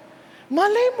God.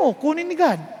 Malay mo, kunin ni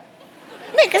God.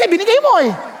 Hindi, kasi binigay mo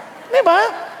Diba?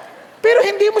 Pero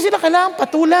hindi mo sila kailangan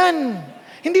patulan.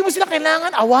 Hindi mo sila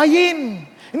kailangan awayin.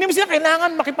 Hindi mo sila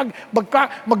kailangan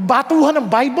magbatuhan ng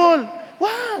Bible.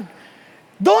 Wag.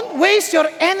 Don't waste your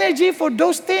energy for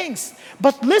those things.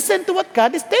 But listen to what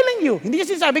God is telling you. Hindi niya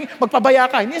sinasabing magpabaya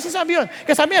ka. Hindi niya sinasabi yun.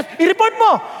 Kaya sabi niya, i-report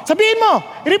mo. Sabihin mo.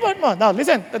 I-report mo. Now,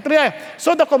 listen.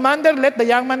 So the commander let the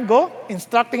young man go,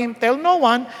 instructing him, tell no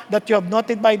one that you have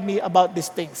notified me about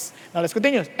these things. Now, let's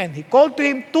continue. And he called to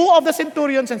him 2 of the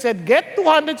centurions and said, get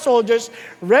 200 soldiers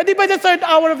ready by the 3rd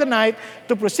hour of the night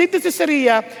to proceed to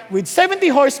Caesarea with 70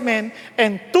 horsemen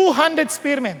and 200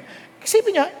 spearmen.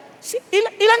 Isipin niya,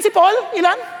 ilan si Paul?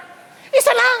 Ilan?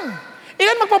 Isa lang.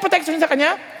 Ilan magpaprotection sa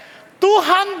kanya?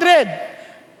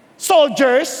 200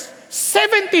 soldiers,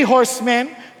 70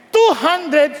 horsemen,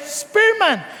 200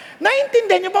 spearmen.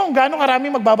 Naintindihan niyo ba kung gaano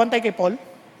karami magbabantay kay Paul?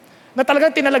 Na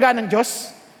talagang tinalagaan ng Diyos?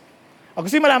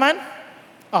 Gusto niyo malaman?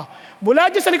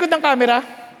 Mula dyan sa likod ng camera,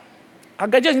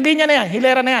 hanggang dyan, hindi niya na yan,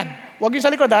 hilera na yan. Huwag yung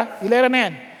sa likod hilera na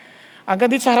yan. Hanggang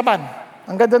dito sa harapan,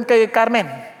 hanggang doon kay Carmen,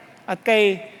 at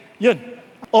kay,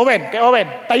 Owen,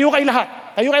 tayo kayo lahat.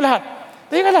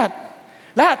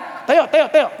 Lahat, tayo.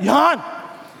 Yan.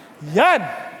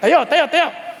 Tayo.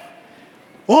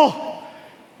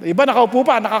 Iba nakaupo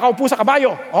pa, nakakaupo sa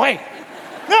kabayo. Okay.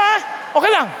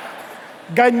 Okay lang.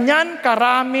 Ganyan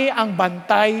karami ang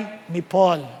bantay ni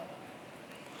Paul.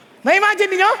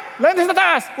 Na-imagine niyo? Landas sa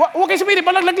taas. Huwag kayo sumilip,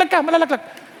 malalaglag ka.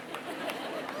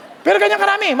 Pero ganyan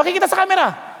karami, makikita sa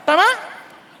camera. Tama?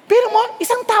 Pero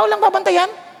isang tao lang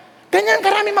babantayan. Ganyan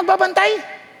karami magbabantay.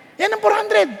 Yan ang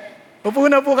 400. Upo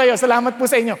na po kayo. Salamat po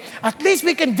sa inyo. At least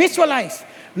we can visualize.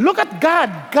 Look at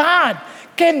God. God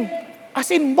can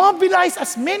mobilize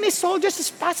as many soldiers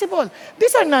as possible.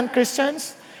 These are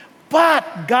non-Christians.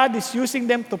 But God is using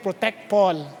them to protect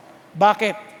Paul.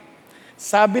 Bakit?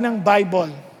 Sabi ng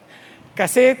Bible,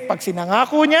 kasi pag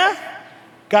sinangako niya,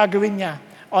 gagawin niya.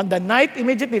 On the night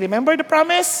immediately, remember the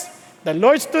promise? The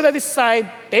Lord stood at his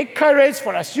side, take courage,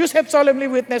 for as you have solemnly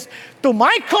witnessed to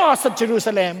my cause at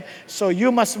Jerusalem, so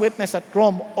you must witness at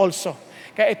Rome also.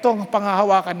 Kaya ito ang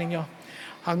pangahawakan ninyo.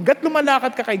 Hanggat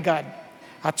lumalakad ka kay God,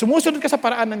 at sumusunod ka sa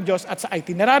paraan ng Diyos at sa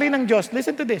itinerary ng Diyos,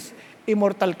 listen to this,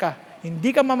 immortal ka. Hindi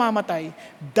ka mamamatay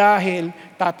dahil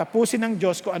tatapusin ng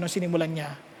Diyos kung ano sinimulan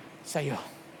niya sa iyo.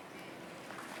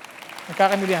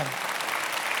 Nagkakanilihan.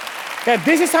 Kaya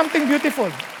this is something beautiful.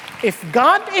 If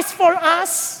God is for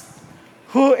us,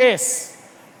 who is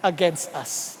against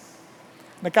us?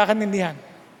 Nagkakanindihan.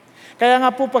 Kaya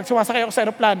nga po, pag sumasakay ako sa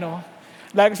aeroplano,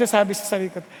 lagi ko sasabi sa sarili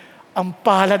ko, ang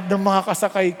palad ng mga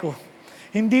kasakay ko.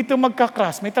 Hindi ito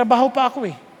magkakras. May trabaho pa ako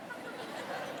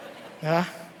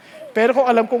Pero kung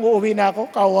alam kong uuwi na ako,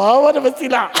 kawawa naman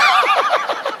sila.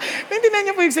 Naintindihan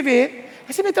niyo po yung sabihin?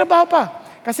 Kasi may trabaho pa.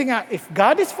 Kasi nga, if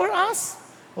God is for us,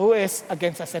 who is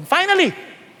against us? And finally,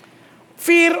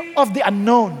 fear of the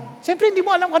unknown. Siyempre, hindi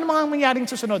mo alam kung ano mga mangyaring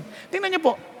susunod. Tingnan niyo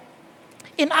po.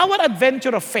 In our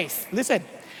adventure of faith, listen,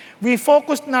 we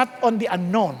focus not on the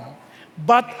unknown,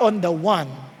 but on the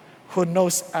one who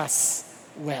knows us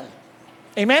well.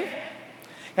 Amen?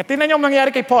 At tingnan niyo ang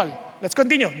mangyari kay Paul. Let's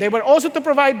continue. They were also to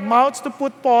provide mounts to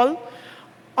put Paul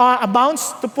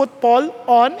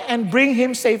on and bring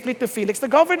him safely to Felix the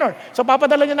governor. So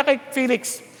papadala niya na kay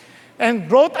Felix. And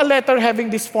wrote a letter having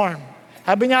this form.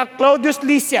 Sabi niya, Claudius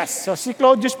Lysias. So si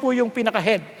Claudius po yung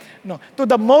pinaka-head. To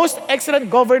the most excellent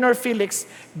governor Felix,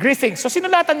 greetings. So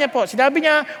sinulatan niya po. Sinabi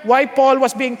niya why Paul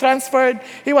was being transferred.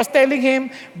 He was telling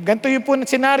him, ganito yung po na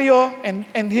scenario and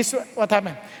what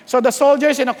happened. So the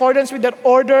soldiers, in accordance with their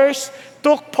orders,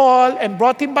 took Paul and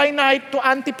brought him by night to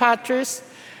Antipatris.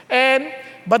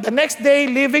 But the next day,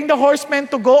 leaving the horsemen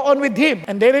to go on with him.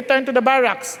 And they returned to the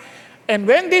barracks. And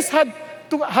when this had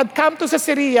come to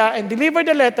Caesarea and delivered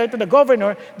the letter to the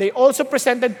governor, they also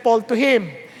presented Paul to him.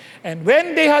 And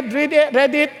when they had read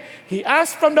it, he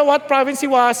asked from what province he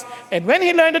was. And when he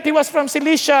learned that he was from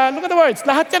Cilicia, look at the words,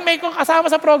 lahat yan may kasama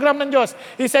sa program ng Diyos.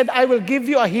 He said, I will give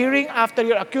you a hearing after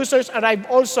your accusers arrive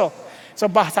also. So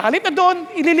sa halip na doon,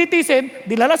 ililitisin,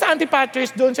 dilala sa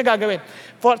Antipatris, doon siya gagawin.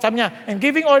 Sabi niya, and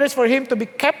giving orders for him to be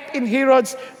kept in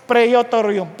Herod's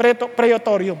praetorium.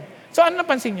 So ano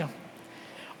napansin niyo?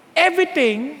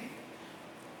 Everything,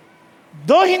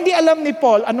 though hindi alam ni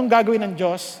Paul anong gagawin ng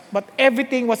Diyos, but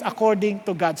everything was according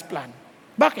to God's plan.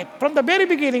 Bakit? From the very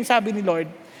beginning, sabi ni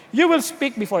Lord, you will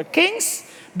speak before kings,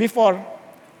 before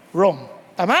Rome.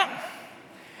 Tama?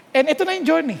 And ito na yung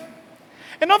journey.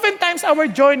 And oftentimes, our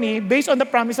journey, based on the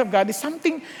promise of God, is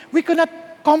something we cannot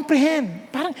comprehend.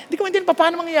 Parang, hindi ko maintindihan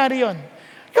paano mangyayari yon.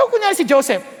 Ikaw, kunyari si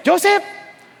Joseph. Joseph,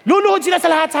 luluhod sila sa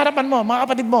lahat sa harapan mo, mga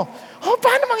kapatid mo.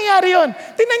 Paano mangyayari yon?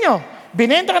 Tingnan nyo,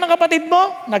 binenta ka ng kapatid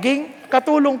mo, naging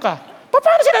katulong ka.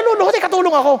 Paano sila luluhod?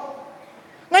 Katulong ako.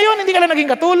 Ngayon, hindi ka lang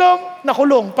naging katulong,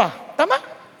 nakulong pa. Tama?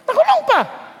 Nakulong pa.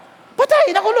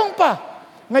 Patay, nakulong pa.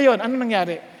 Ngayon, ano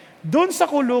nangyari? Doon sa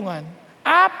kulungan,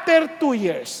 after 2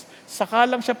 years, saka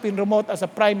lang siya pinromote as a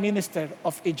Prime Minister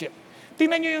of Egypt.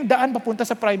 Tingnan niyo yung daan papunta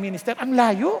sa Prime Minister. Ang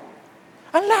layo.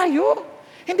 Ang layo.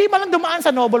 Hindi man lang dumaan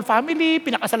sa noble family,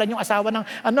 pinakasalan yung asawa ng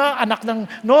anak ng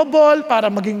noble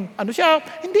para maging siya.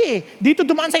 Hindi Dito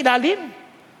dumaan sa ilalim.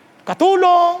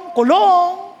 Katulong,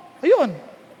 kulong. Ayun.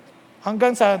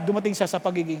 Hanggang sa dumating siya sa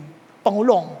pagiging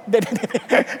Pangulong.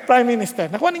 Prime Minister.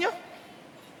 Nakuha ninyo?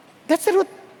 That's the root.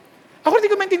 Ako hindi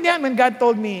ko maintindihan when God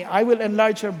told me, I will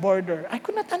enlarge your border. I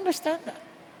could not understand that.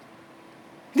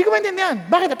 Hindi ko maintindihan.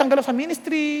 Bakit? Natanggal ako sa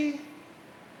ministry.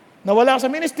 Nawala ako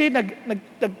sa ministry.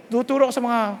 Nagtuturo ako sa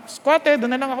mga squatter.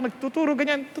 Doon na lang ako nagtuturo,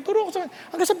 ganyan. Tuturo ako sa...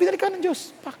 Hanggang sa binalikan ng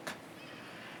Diyos. Pak.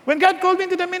 When God called me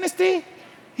into the ministry,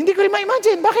 hindi ko rin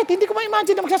ma-imagine. Bakit? Hindi ko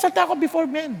ma-imagine na magsasalta ako before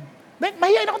men.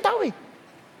 Mahihain akong tao eh.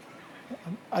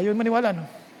 Ayun maniwala, no?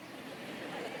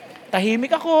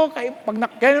 Tahimik ako.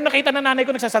 Kaya nung nakita na nanay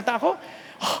ko, nagsasalta ako,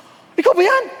 ikaw ba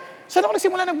yan? Saan ako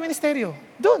nagsimula ng ministeryo?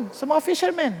 Doon, sa mga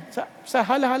fishermen, sa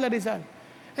Hala-Hala Rizal.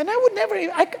 And I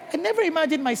never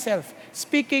imagined myself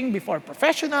speaking before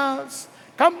professionals,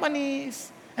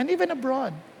 companies, and even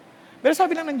abroad. Pero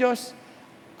sabi lang ng Diyos,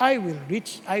 I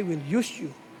will use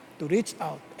you to reach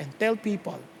out and tell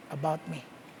people about me.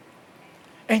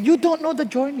 And you don't know the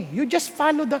journey. You just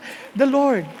follow the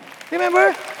Lord.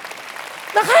 Remember?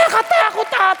 Nakakatakot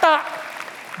ata.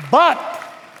 But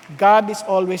God is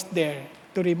always there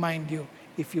to remind you,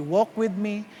 if you walk with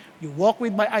me, you walk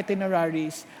with my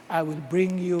itineraries, I will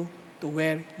bring you to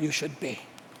where you should be.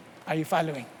 Are you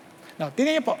following? Now,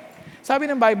 tingnan niyo po. Sabi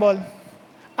ng Bible,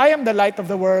 I am the light of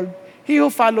the world. He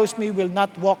who follows me will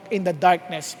not walk in the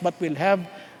darkness, but will have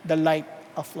the light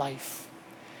of life.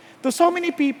 To so many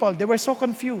people, they were so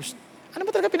confused. Ano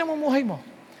ba talaga pinamumuhay mo?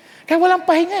 Kaya walang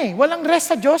pahinga eh. Walang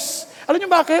rest sa Diyos. Alam niyo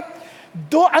bakit?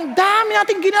 Ang dami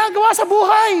nating ginagawa sa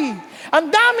buhay. Ang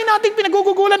dami nating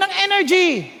pinagugugulan ng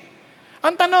energy.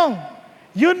 Ang tanong,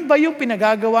 yun ba yung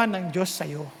pinagagawa ng Diyos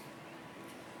sa'yo?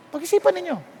 Pag-isipan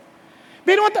ninyo.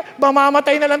 Pero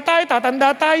mamamatay na lang tayo,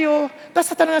 tatanda tayo. Tapos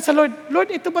tatanong sa Lord, Lord,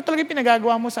 ito ba talaga yung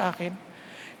pinagagawa mo sa akin?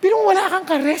 Pero wala kang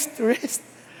ka-rest.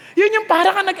 Yun yung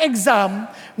para ka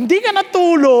nag-exam, hindi ka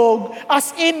natulog,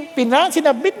 as in,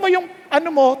 sinabit mo yung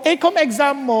take-home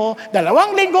exam mo, 2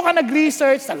 linggo ka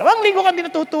nag-research, 2 linggo ka hindi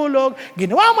natutulog,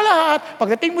 ginawa mo lahat,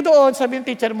 pagdating mo doon, sabi ng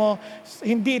teacher mo,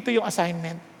 hindi ito yung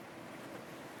assignment.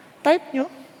 Type nyo.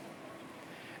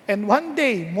 And one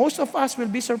day, most of us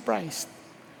will be surprised.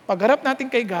 Pagharap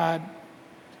natin kay God,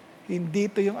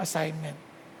 hindi ito yung assignment.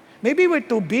 Maybe we're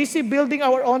too busy building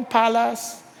our own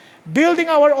palace, building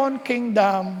our own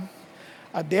kingdom.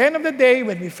 At the end of the day,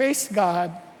 when we face God,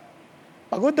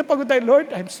 pagod na pagod tayo, Lord,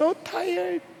 I'm so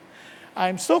tired.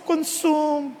 I'm so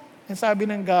consumed. And sabi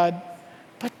ng God,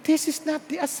 but this is not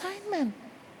the assignment.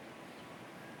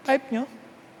 Type nyo.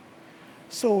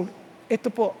 So,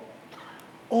 ito po,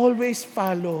 always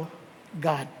follow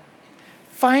God.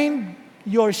 Find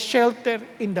your shelter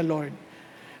in the Lord.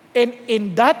 And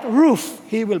in that roof,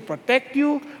 He will protect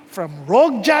you from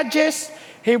rogue judges.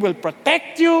 He will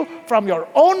protect you from your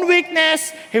own weakness.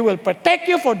 He will protect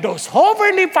you for those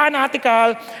overly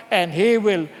fanatical. And He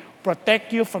will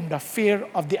protect you from the fear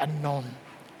of the unknown.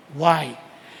 Why?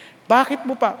 Bakit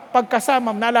mo pa?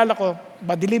 Pagkasama, naalala ko,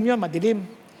 madilim.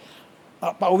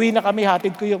 Pauwi na kami,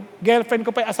 hatid ko yung girlfriend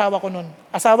ko pa yung asawa ko noon.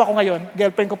 Asawa ko ngayon,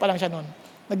 girlfriend ko pa lang siya noon.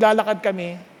 Naglalakad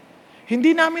kami.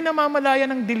 Hindi namin namamalaya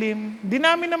ng dilim. Hindi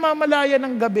namin namamalaya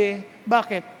ng gabi.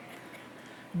 Bakit?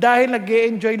 Dahil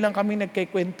nag-e-enjoy lang kami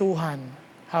nagkikwentuhan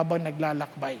habang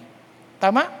naglalakbay.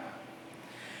 Tama?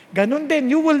 Ganun din,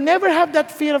 you will never have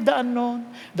that fear of the unknown,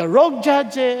 the rogue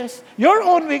judges, your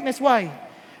own weakness. Why?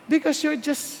 Because you're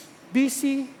just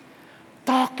busy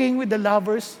talking with the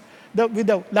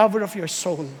lover of your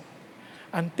soul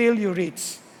until you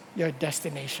reach your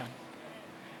destination.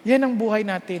 Yan ang buhay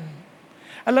natin.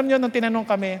 Alam niyo, nung tinanong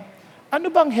kami, ano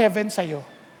bang heaven sa'yo?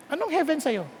 Anong heaven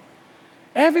sa'yo?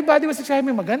 Everybody was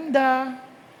describing maganda.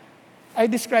 I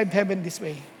described heaven this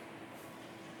way.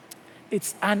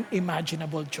 It's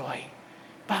unimaginable joy.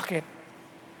 Bakit?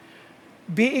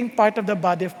 Being part of the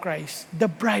body of Christ, the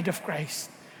bride of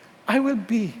Christ, I will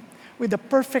be with the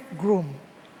perfect groom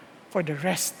for the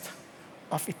rest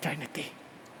of eternity.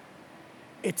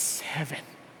 It's heaven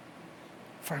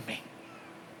for me.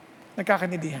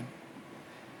 Nagkakanidihan.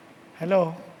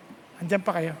 Hello? Andiyan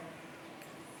pa kayo?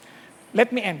 Let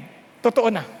me end.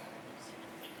 Totoo na.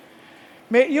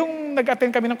 Yung nag-attend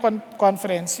kami ng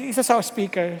conference, isa sa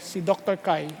speaker, si Dr.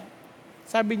 Kai,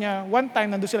 sabi niya, one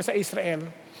time nandun sila sa Israel,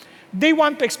 they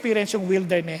want to experience yung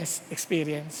wilderness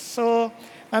experience. So,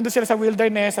 nandun sila sa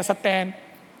wilderness, sa tent,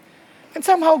 and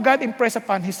somehow God impressed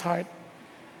upon his heart,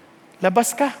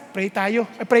 labas ka,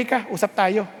 pray ka, usap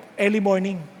tayo, early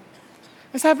morning.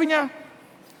 And sabi niya,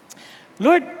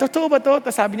 Lord, totoo ba to?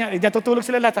 Tapos sabi niya, tutulog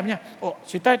sila lahat. Sabi niya,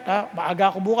 sweetheart, maaga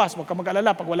ako bukas. Huwag ka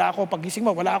mag-alala. Pag wala ako, pag gising mo,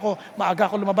 wala ako, maaga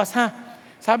ako lumabas, ha?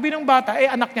 Sabi ng bata,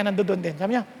 anak niya nandoon din.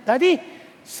 Sabi niya, Daddy,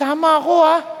 sama ako,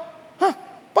 ha?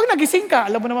 Pag nagising ka,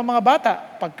 alam mo naman mga bata,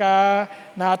 pagka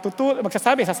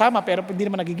magsasabi, sasama, pero hindi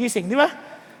naman nagigising, di ba?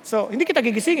 So, hindi kita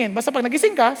gigisingin. Basta pag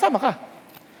nagising ka, sama ka.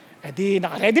 Eh di,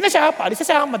 naka-ready na siya, paalis na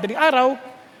siya, madaling araw.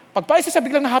 Pag paalis na siya,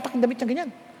 biglang nahatak ng damit niya ganyan.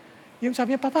 Yung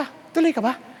sabi niya, Papa, tuloy ka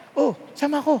ba? Oh,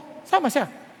 sama ako. Sama siya.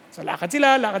 So, lakad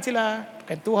sila,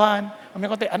 kentuhan. Kami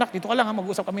ko, anak, dito ka lang,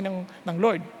 mag-usap kami ng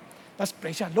Lord. Tapos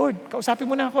pray siya, Lord, kausapin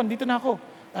mo na ako, nandito na ako.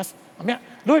 Tapos, mamaya,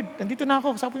 Lord, nandito na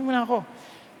ako, kausapin mo na ako.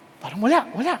 Parang wala.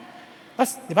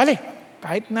 Tapos, di bale,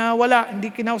 kahit na wala,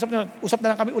 hindi kinausap na, usap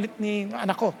na lang kami ulit ni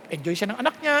anak ko. Enjoy siya ng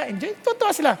anak niya,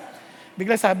 tuwa sila.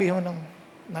 Bigla sabi mo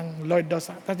ng Lord daw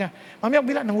sa niya, mamaya,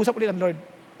 bila, nangusap ulit ang Lord.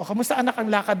 O, kamusta anak ang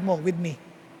lakad mo with me?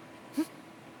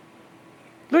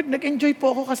 Lord, nag-enjoy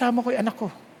po ako kasama ko yung anak ko.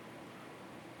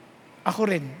 Ako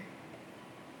rin,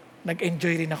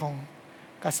 nag-enjoy rin akong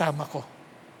kasama ko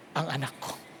ang anak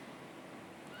ko.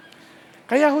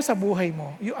 Kaya ho sa buhay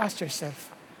mo, you ask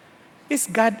yourself, is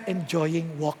God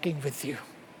enjoying walking with you?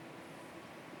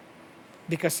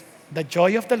 Because the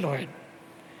joy of the Lord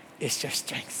is your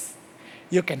strength.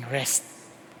 You can rest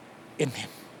in Him.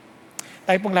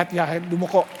 Tayo pong lahat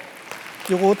lumuko.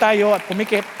 Yuko tayo at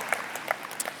pumikit.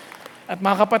 At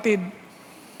mga kapatid,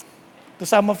 to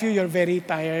some of you, you're very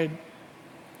tired.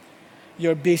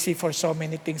 You're busy for so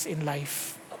many things in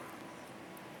life.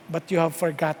 But you have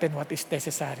forgotten what is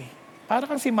necessary. Para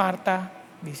kang si Martha,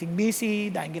 busy,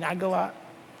 dahil ginagawa.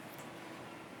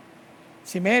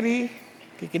 Si Mary,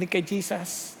 kikinig kay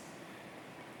Jesus.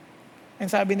 And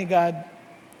sabi ni God,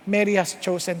 Mary has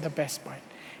chosen the best part.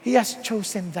 He has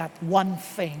chosen that one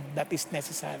thing that is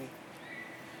necessary.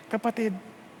 Kapatid,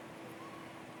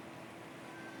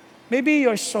 maybe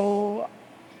you're so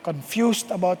confused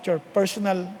about your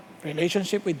personal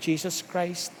relationship with Jesus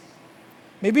Christ.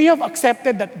 Maybe you have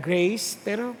accepted that grace,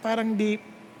 pero parang hindi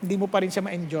mo pa rin siya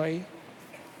ma-enjoy.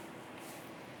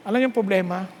 Alam niyo yung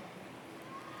problema?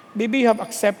 Maybe you have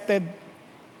accepted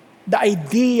the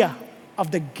idea of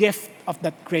the gift of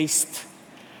that grace,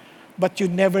 but you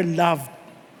never loved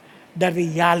the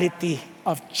reality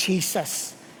of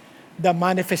Jesus, the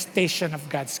manifestation of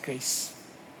God's grace.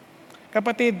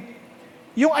 Kapatid,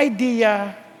 yung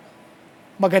idea,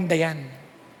 maganda yan.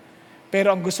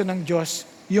 Pero ang gusto ng Diyos,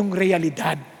 yung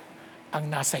realidad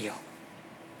ang nasa iyo.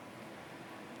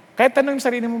 Kahit tanong sa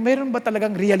sarili mo, meron ba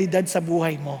talagang realidad sa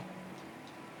buhay mo?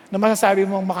 Na masasabi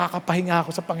mo, makakapahinga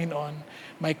ako sa Panginoon.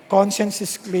 My conscience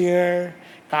is clear,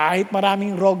 kahit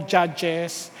maraming rogue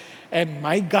judges, and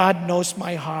my God knows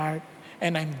my heart,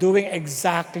 and I'm doing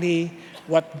exactly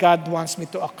what God wants me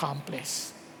to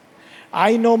accomplish.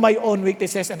 I know my own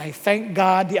weaknesses, and I thank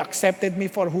God He accepted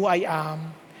me for who I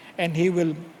am, and He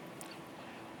will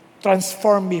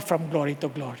transform me from glory to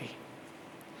glory.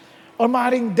 Or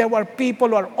maaaring there were people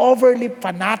who are overly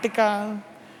fanatical,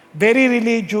 very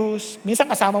religious, minsan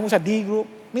kasama mo sa D-group,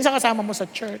 minsan kasama mo sa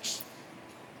church,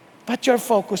 but you're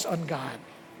focused on God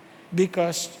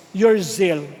because your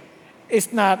zeal is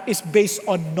based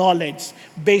on knowledge,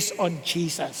 based on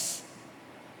Jesus.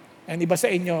 And iba sa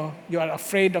inyo, you are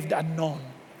afraid of the unknown.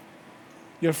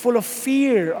 You're full of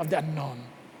fear of the unknown.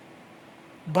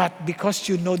 But because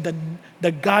you know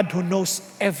the God who knows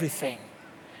everything,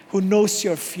 who knows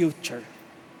your future,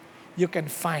 you can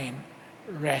find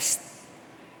rest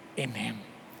in Him.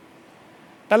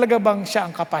 Talaga bang siya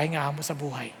ang kapahingahan mo sa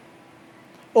buhay?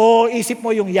 O isip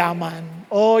mo yung yaman,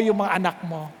 o yung mga anak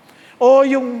mo, o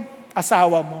yung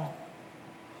asawa mo,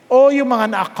 o yung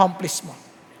mga na-accomplish mo?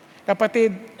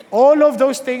 Kapatid, all of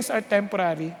those things are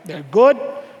temporary. They're good,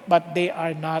 but they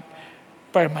are not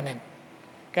permanent.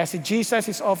 Kasi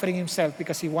Jesus is offering Himself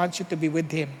because He wants you to be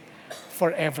with Him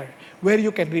forever, where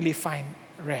you can really find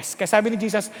rest. Kaya sabi ni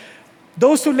Jesus,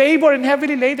 those who labor and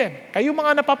heavily laden, kayo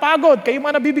mga napapagod, kayo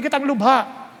mga nabibigat ang lubha,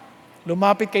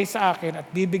 lumapit kayo sa akin at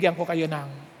bibigyan ko kayo ng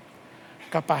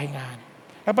kapahingahan.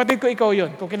 Kapatid ko, ikaw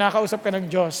yun. Kung kinakausap ka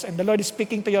ng Diyos and the Lord is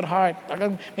speaking to your heart,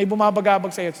 talagang may bumabagabag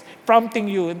sa iyo,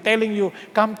 prompting you and telling you,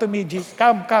 come to me, Jesus.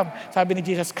 Come. Sabi ni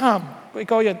Jesus, come. Kung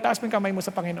ikaw yun, taas mo yung kamay mo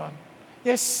sa Panginoon.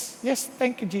 Yes,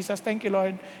 thank you, Jesus. Thank you,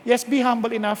 Lord. Yes, be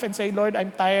humble enough and say, Lord, I'm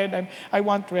tired. I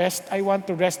want rest. I want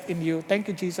to rest in you. Thank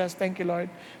you, Jesus. Thank you, Lord.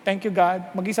 Thank you,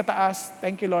 God. Magi sa taas.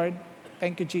 Thank you, Lord.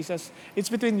 Thank you, Jesus. It's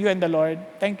between you and the Lord.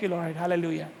 Thank you, Lord.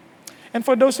 Hallelujah. And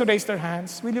for those who raised their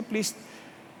hands, will you please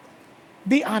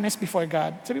be honest before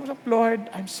God. Sabi mo, Lord,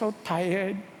 I'm so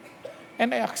tired and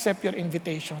I accept your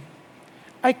invitation.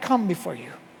 I come before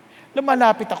you.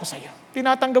 Lumalapit ako sa iyo.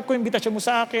 Tinatanggap ko yung invitation mo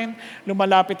sa akin.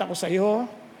 Lumalapit ako sa iyo.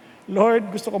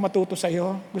 Lord, gusto ko matuto sa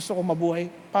iyo. Gusto ko mabuhay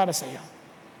para sa iyo.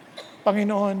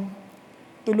 Panginoon,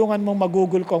 tulungan mong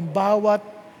magugol ko ang bawat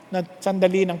na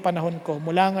sandali ng panahon ko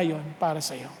mula ngayon para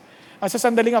sa iyo. At sa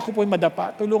sandaling ako po'y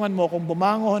madapa, tulungan mo akong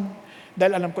bumangon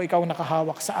dahil alam ko ikaw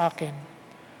nakahawak sa akin.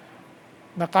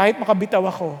 na kahit makabitaw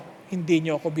ako, hindi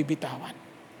niyo ako bibitawan.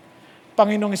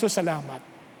 Panginoong Hesus, salamat.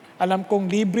 Alam kong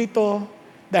libre ito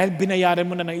dahil binayaran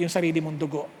mo na ng iyong sarili mong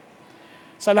dugo.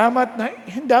 Salamat na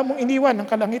hindi mong iniwan ng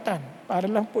kalangitan para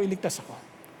lang po iligtas ako.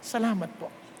 Salamat po.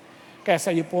 Kaya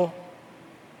sa iyo po,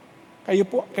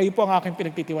 kayo po ang aking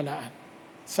pinagtitiwalaan.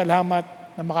 Salamat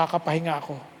na makakapahinga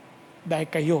ako dahil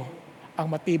kayo ang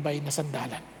matibay na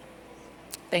sandalan.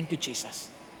 Thank you, Jesus.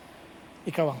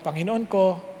 Ikaw ang Panginoon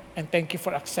ko, and thank you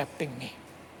for accepting me.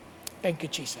 Thank you,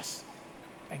 Jesus.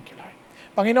 Thank you, Lord.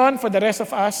 Panginoon, for the rest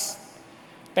of us,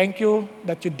 thank you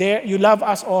that you love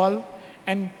us all,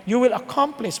 and you will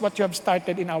accomplish what you have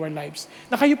started in our lives.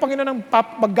 Na kayo, Panginoon, ang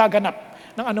maggaganap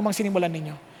ng anumang sinimulan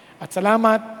ninyo. At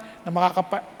salamat na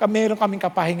meron kaming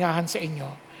kapahingahan sa inyo.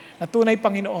 Na tunay,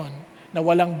 Panginoon, na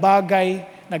walang bagay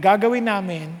na gagawin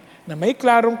namin na may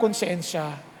klarong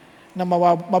konsensya na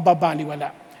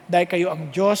mababaliwala. Dahil kayo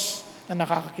ang Diyos na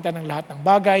nakakakita ng lahat ng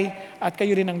bagay at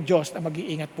kayo rin ang Diyos na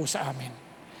mag-iingat po sa amin.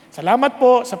 Salamat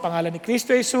po sa pangalan ni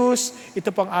Kristo Jesus.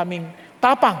 Ito po ang aming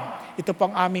tapang. Ito po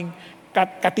ang aming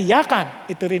katiyakan.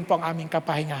 Ito rin po ang aming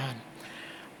kapahingahan.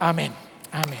 Amen.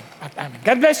 Amen. At amen.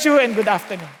 God bless you and good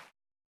afternoon.